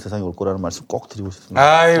주인 되는 세상이 올 거라는 말씀 꼭 드리고 싶습니다.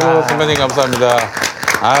 아이고 선배님 감사합니다.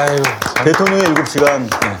 아이고 대통령의 7시간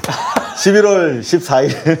 11월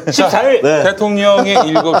 14일 14일 네. 대통령의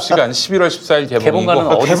 7시간 11월 14일 개봉관은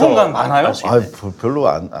개봉이고 어디서 개봉관 많아요? 별로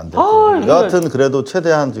안 돼요. 여하튼 그래도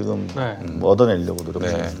최대한 지금 네. 얻어내려고 노력 네,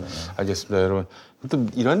 중입니다. 알겠습니다, 여러분. 또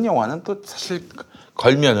이런 영화는 또 사실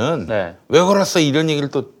걸면은 네. 왜 걸었어 이런 얘기를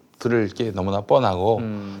또 들을 게 너무나 뻔하고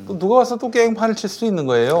또 누가 와서 또 게임판을 칠 수도 있는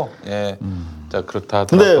거예요. 예, 자 그렇다.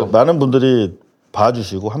 근데 또 많은 분들이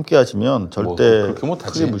봐주시고 함께 하시면 절대 그렇게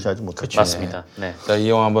못하지. 크게 무시하지 못하죠. 맞습니다. 네. 자, 이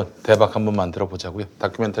영화 한번 대박 한번 만들어 보자고요.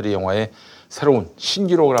 다큐멘터리 영화의 새로운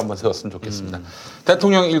신기록을 한번 세웠으면 좋겠습니다.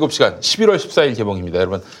 대통령 7시간 11월 14일 개봉입니다.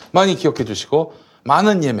 여러분 많이 기억해 주시고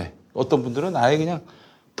많은 예매. 어떤 분들은 아예 그냥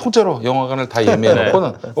통째로 영화관을 다 예매해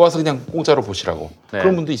놓고는 와서 그냥 공짜로 보시라고 네.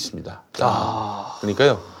 그런 분도 있습니다. 자,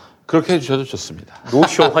 그러니까요. 그렇게 해주셔도 좋습니다.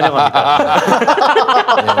 노쇼 환영합니다.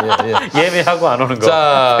 예. 예매하고 안 오는 거.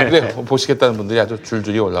 자, 그래 보시겠다는 분들이 아주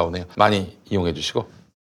줄줄이 올라오네요. 많이 이용해 주시고.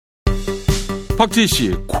 박지희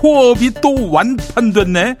씨, 코업이 또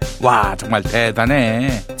완판됐네. 와, 정말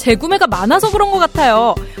대단해. 재구매가 많아서 그런 것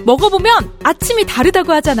같아요. 먹어보면 아침이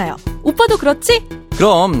다르다고 하잖아요. 오빠도 그렇지?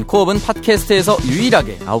 그럼 코업은 팟캐스트에서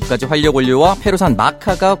유일하게 9가지 활력 원료와 페루산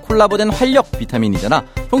마카가 콜라보된 활력 비타민이잖아.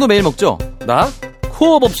 형도 매일 먹죠? 나?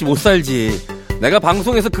 코업 없이 못 살지. 내가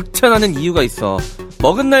방송에서 극찬하는 이유가 있어.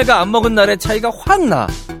 먹은 날과 안 먹은 날의 차이가 확 나.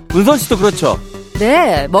 은선 씨도 그렇죠?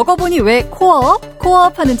 네, 먹어보니 왜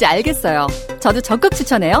코업 하는지 알겠어요. 저도 적극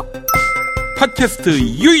추천해요. 팟캐스트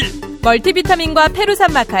유일 멀티비타민과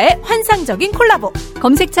페루산 마카의 환상적인 콜라보.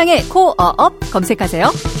 검색창에 코어업 검색하세요.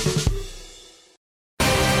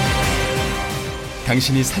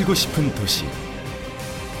 당신이 살고 싶은 도시.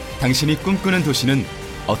 당신이 꿈꾸는 도시는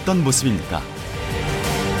어떤 모습입니까?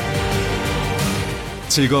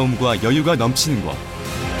 즐거움과 여유가 넘치는 곳.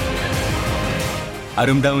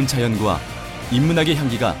 아름다운 자연과 인문학의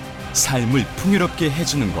향기가 삶을 풍요롭게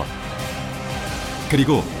해주는 곳.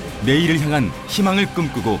 그리고 내일을 향한 희망을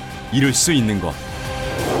꿈꾸고 이룰 수 있는 곳.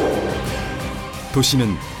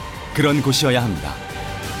 도시는 그런 곳이어야 합니다.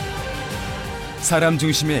 사람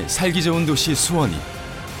중심의 살기 좋은 도시 수원이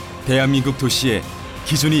대한민국 도시의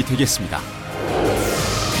기준이 되겠습니다.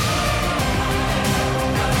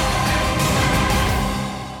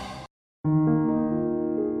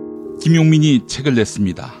 김용민이 책을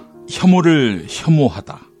냈습니다. 혐오를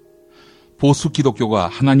혐오하다. 보수 기독교가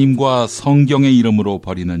하나님과 성경의 이름으로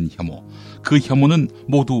벌이는 혐오. 그 혐오는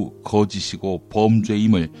모두 거짓이고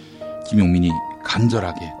범죄임을 김용민이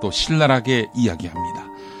간절하게 또 신랄하게 이야기합니다.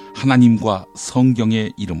 하나님과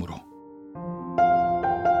성경의 이름으로.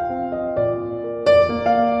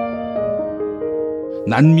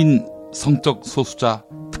 난민, 성적 소수자,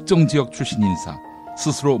 특정 지역 출신 인사,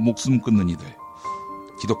 스스로 목숨 끊는 이들.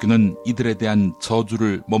 기독교는 이들에 대한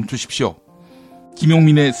저주를 멈추십시오.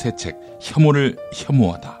 김용민의 새 책 혐오를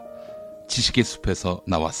혐오하다. 지식의 숲에서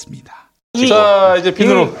나왔습니다. 자, 이제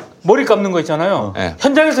핀으로 머리 감는 거 있잖아요. 네.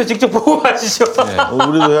 현장에서 직접 보고 가시죠. 네.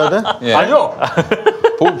 우리도 해야 돼? 예. 아니요.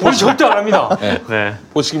 우리 절대 안 합니다. 네. 네.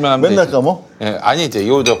 보시기만 하면 맨날 되지. 감어? 예. 아니 이제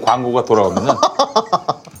요 저 광고가 돌아오면은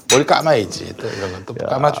머리 감아야지. 또 이런 건 또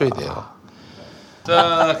감아줘야 돼요.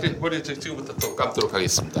 자, 그래, 머리 지금부터 또 감도록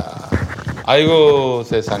하겠습니다. 아이고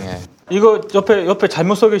세상에. 이거 옆에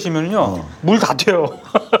잘못 서 계시면요 물 다 튀어요.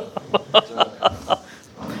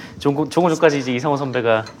 조금 전까지 이제 이상호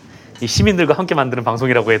선배가 이 시민들과 함께 만드는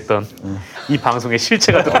방송이라고 했던 이 방송의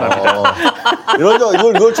실체가 드러납니다.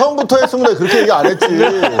 이걸 처음부터 했으면 그렇게 얘기 안 했지.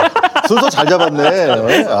 순서 잘 잡았네.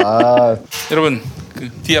 아. 여러분 그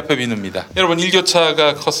뒤앞에 비누입니다. 여러분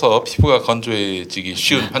일교차가 커서 피부가 건조해지기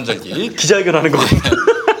쉬운 환절기. 기자회견하는 거 같아요.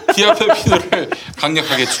 뒤앞에 비누를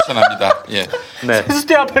강력하게 추천합니다. 예. 네.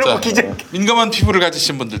 세수대 앞에 놓고 기자. 민감한 피부를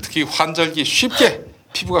가지신 분들 특히 환절기 쉽게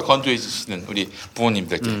피부가 건조해지시는 우리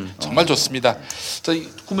부모님들께 정말 좋습니다. 자, 이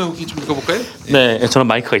구매 후기 좀 읽어볼까요? 네, 저는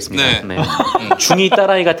마이크가 있습니다. 네. 네. 중2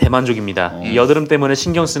 딸아이가 대만족입니다. 이 여드름 때문에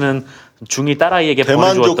신경 쓰는 중2 딸아이에게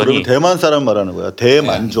대만족 보내주었더니 그러면 대만 사람 말하는 거야.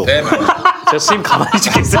 대만족. 대만족. 저 스님 가만히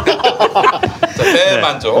좀 계세요.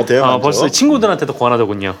 대만족. 벌써 친구들한테도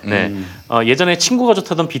권하더군요. 네. 예전에 친구가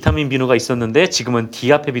좋다던 비타민 비누가 있었는데 지금은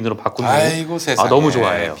디아페 비누로 바꾼 후. 아이고 세상에. 너무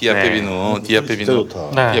좋아해요. 디아페 비누. 디아페 비누.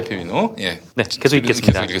 네. 디아페 비누. 예. 네, 계속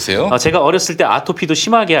읽겠습니다. 계속 읽으세요. 제가 어렸을 때 아토피도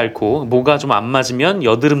심하게 앓고 뭐가 좀 안 맞으면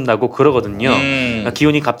여드름 나고 그러거든요.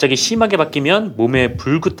 기온이 갑자기 심하게 바뀌면 몸에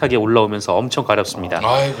불긋하게 올라오면서 엄청 가렵습니다.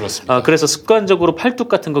 그렇습니다. 그래서 습관적으로 팔뚝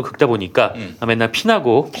같은 거 긁다 보니까 맨날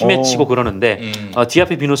피나고 피 맺히고 그러는데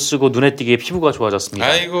디아페 비누 쓰고 눈에 띄게 피부가 좋아졌습니다.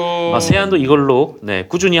 아이고. 세안도 이걸로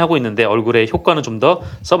꾸준히 하고 있는데 얼굴에 효과는 좀 더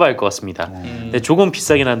써봐야 할 것 같습니다. 조금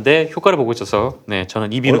비싸긴 한데 효과를 보고 있어서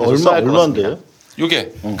저는 이 비누 써야 할 것 같습니다. 얼마인데요?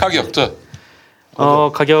 요게 가격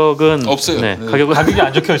가격은 없어요. 네, 가격이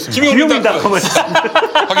안 적혀 있습니다. 김용민닷컴을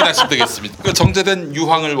확인하시면 되겠습니다. 정제된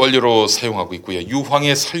유황을 원료로 사용하고 있고요.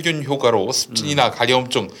 유황의 살균 효과로 습진이나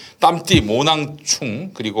가려움증, 땀띠,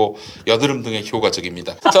 모낭충 그리고 여드름 등에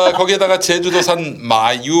효과적입니다. 자, 거기에다가 제주도산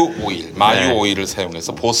마유 오일을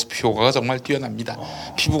사용해서 보습 효과가 정말 뛰어납니다.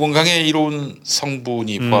 피부 건강에 이로운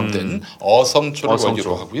성분이 포함된 어성초를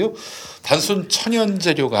원료로 하고요. 단순 천연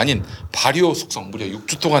재료가 아닌 발효 숙성, 무려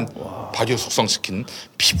 6주 동안 발효 숙성시킨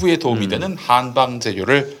피부에 도움이 되는 한방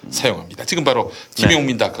재료를 사용합니다. 지금 바로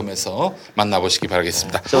김용민닷컴에서 만나보시기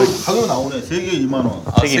바라겠습니다. 가격 나오네. 3개 2만 원.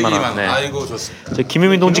 3개 2만 원. 네. 아이고 좋습니다.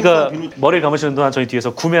 김용민 동지가 머리를 감으시는 동안 저희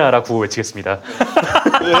뒤에서 구매하라 구호 외치겠습니다.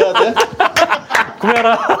 왜 해야 돼?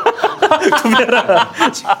 구매하라. 구매하라.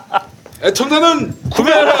 애청자는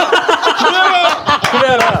구매하라.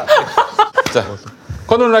 자.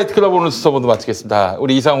 건원 라이트 클럽 오늘 수서본도 마치겠습니다.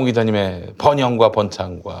 우리 이상우 기자님의 번영과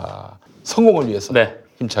번창과 성공을 위해서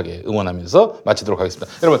힘차게 응원하면서 마치도록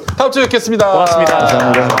하겠습니다. 여러분 다음 주에 뵙겠습니다.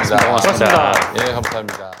 고맙습니다. 고맙습니다. 예,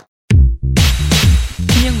 감사합니다.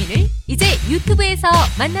 김용민을 이제 유튜브에서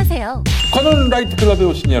만나세요. 건원 라이트 클럽에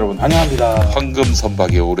오신 여러분 환영합니다. 황금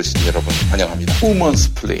선박에 오르신 여러분 환영합니다.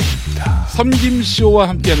 우먼스 플레이입니다. 섬김쇼와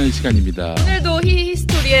함께하는 시간입니다. 오늘도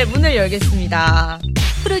히스토리의 문을 열겠습니다.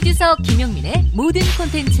 프로듀서 김용민의 모든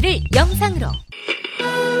콘텐츠를 영상으로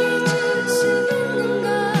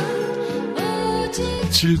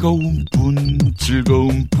즐거운 분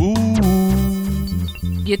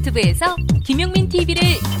유튜브에서 김용민 TV를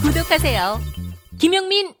구독하세요.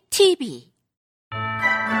 김용민 TV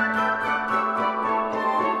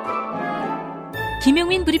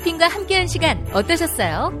김용민 브리핑과 함께한 시간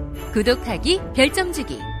어떠셨어요? 구독하기, 별점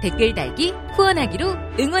주기, 댓글 달기, 후원하기로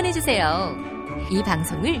응원해주세요. 이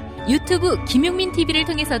방송을 유튜브 김용민 TV를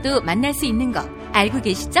통해서도 만날 수 있는 거 알고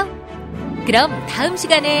계시죠? 그럼 다음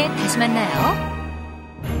시간에 다시 만나요.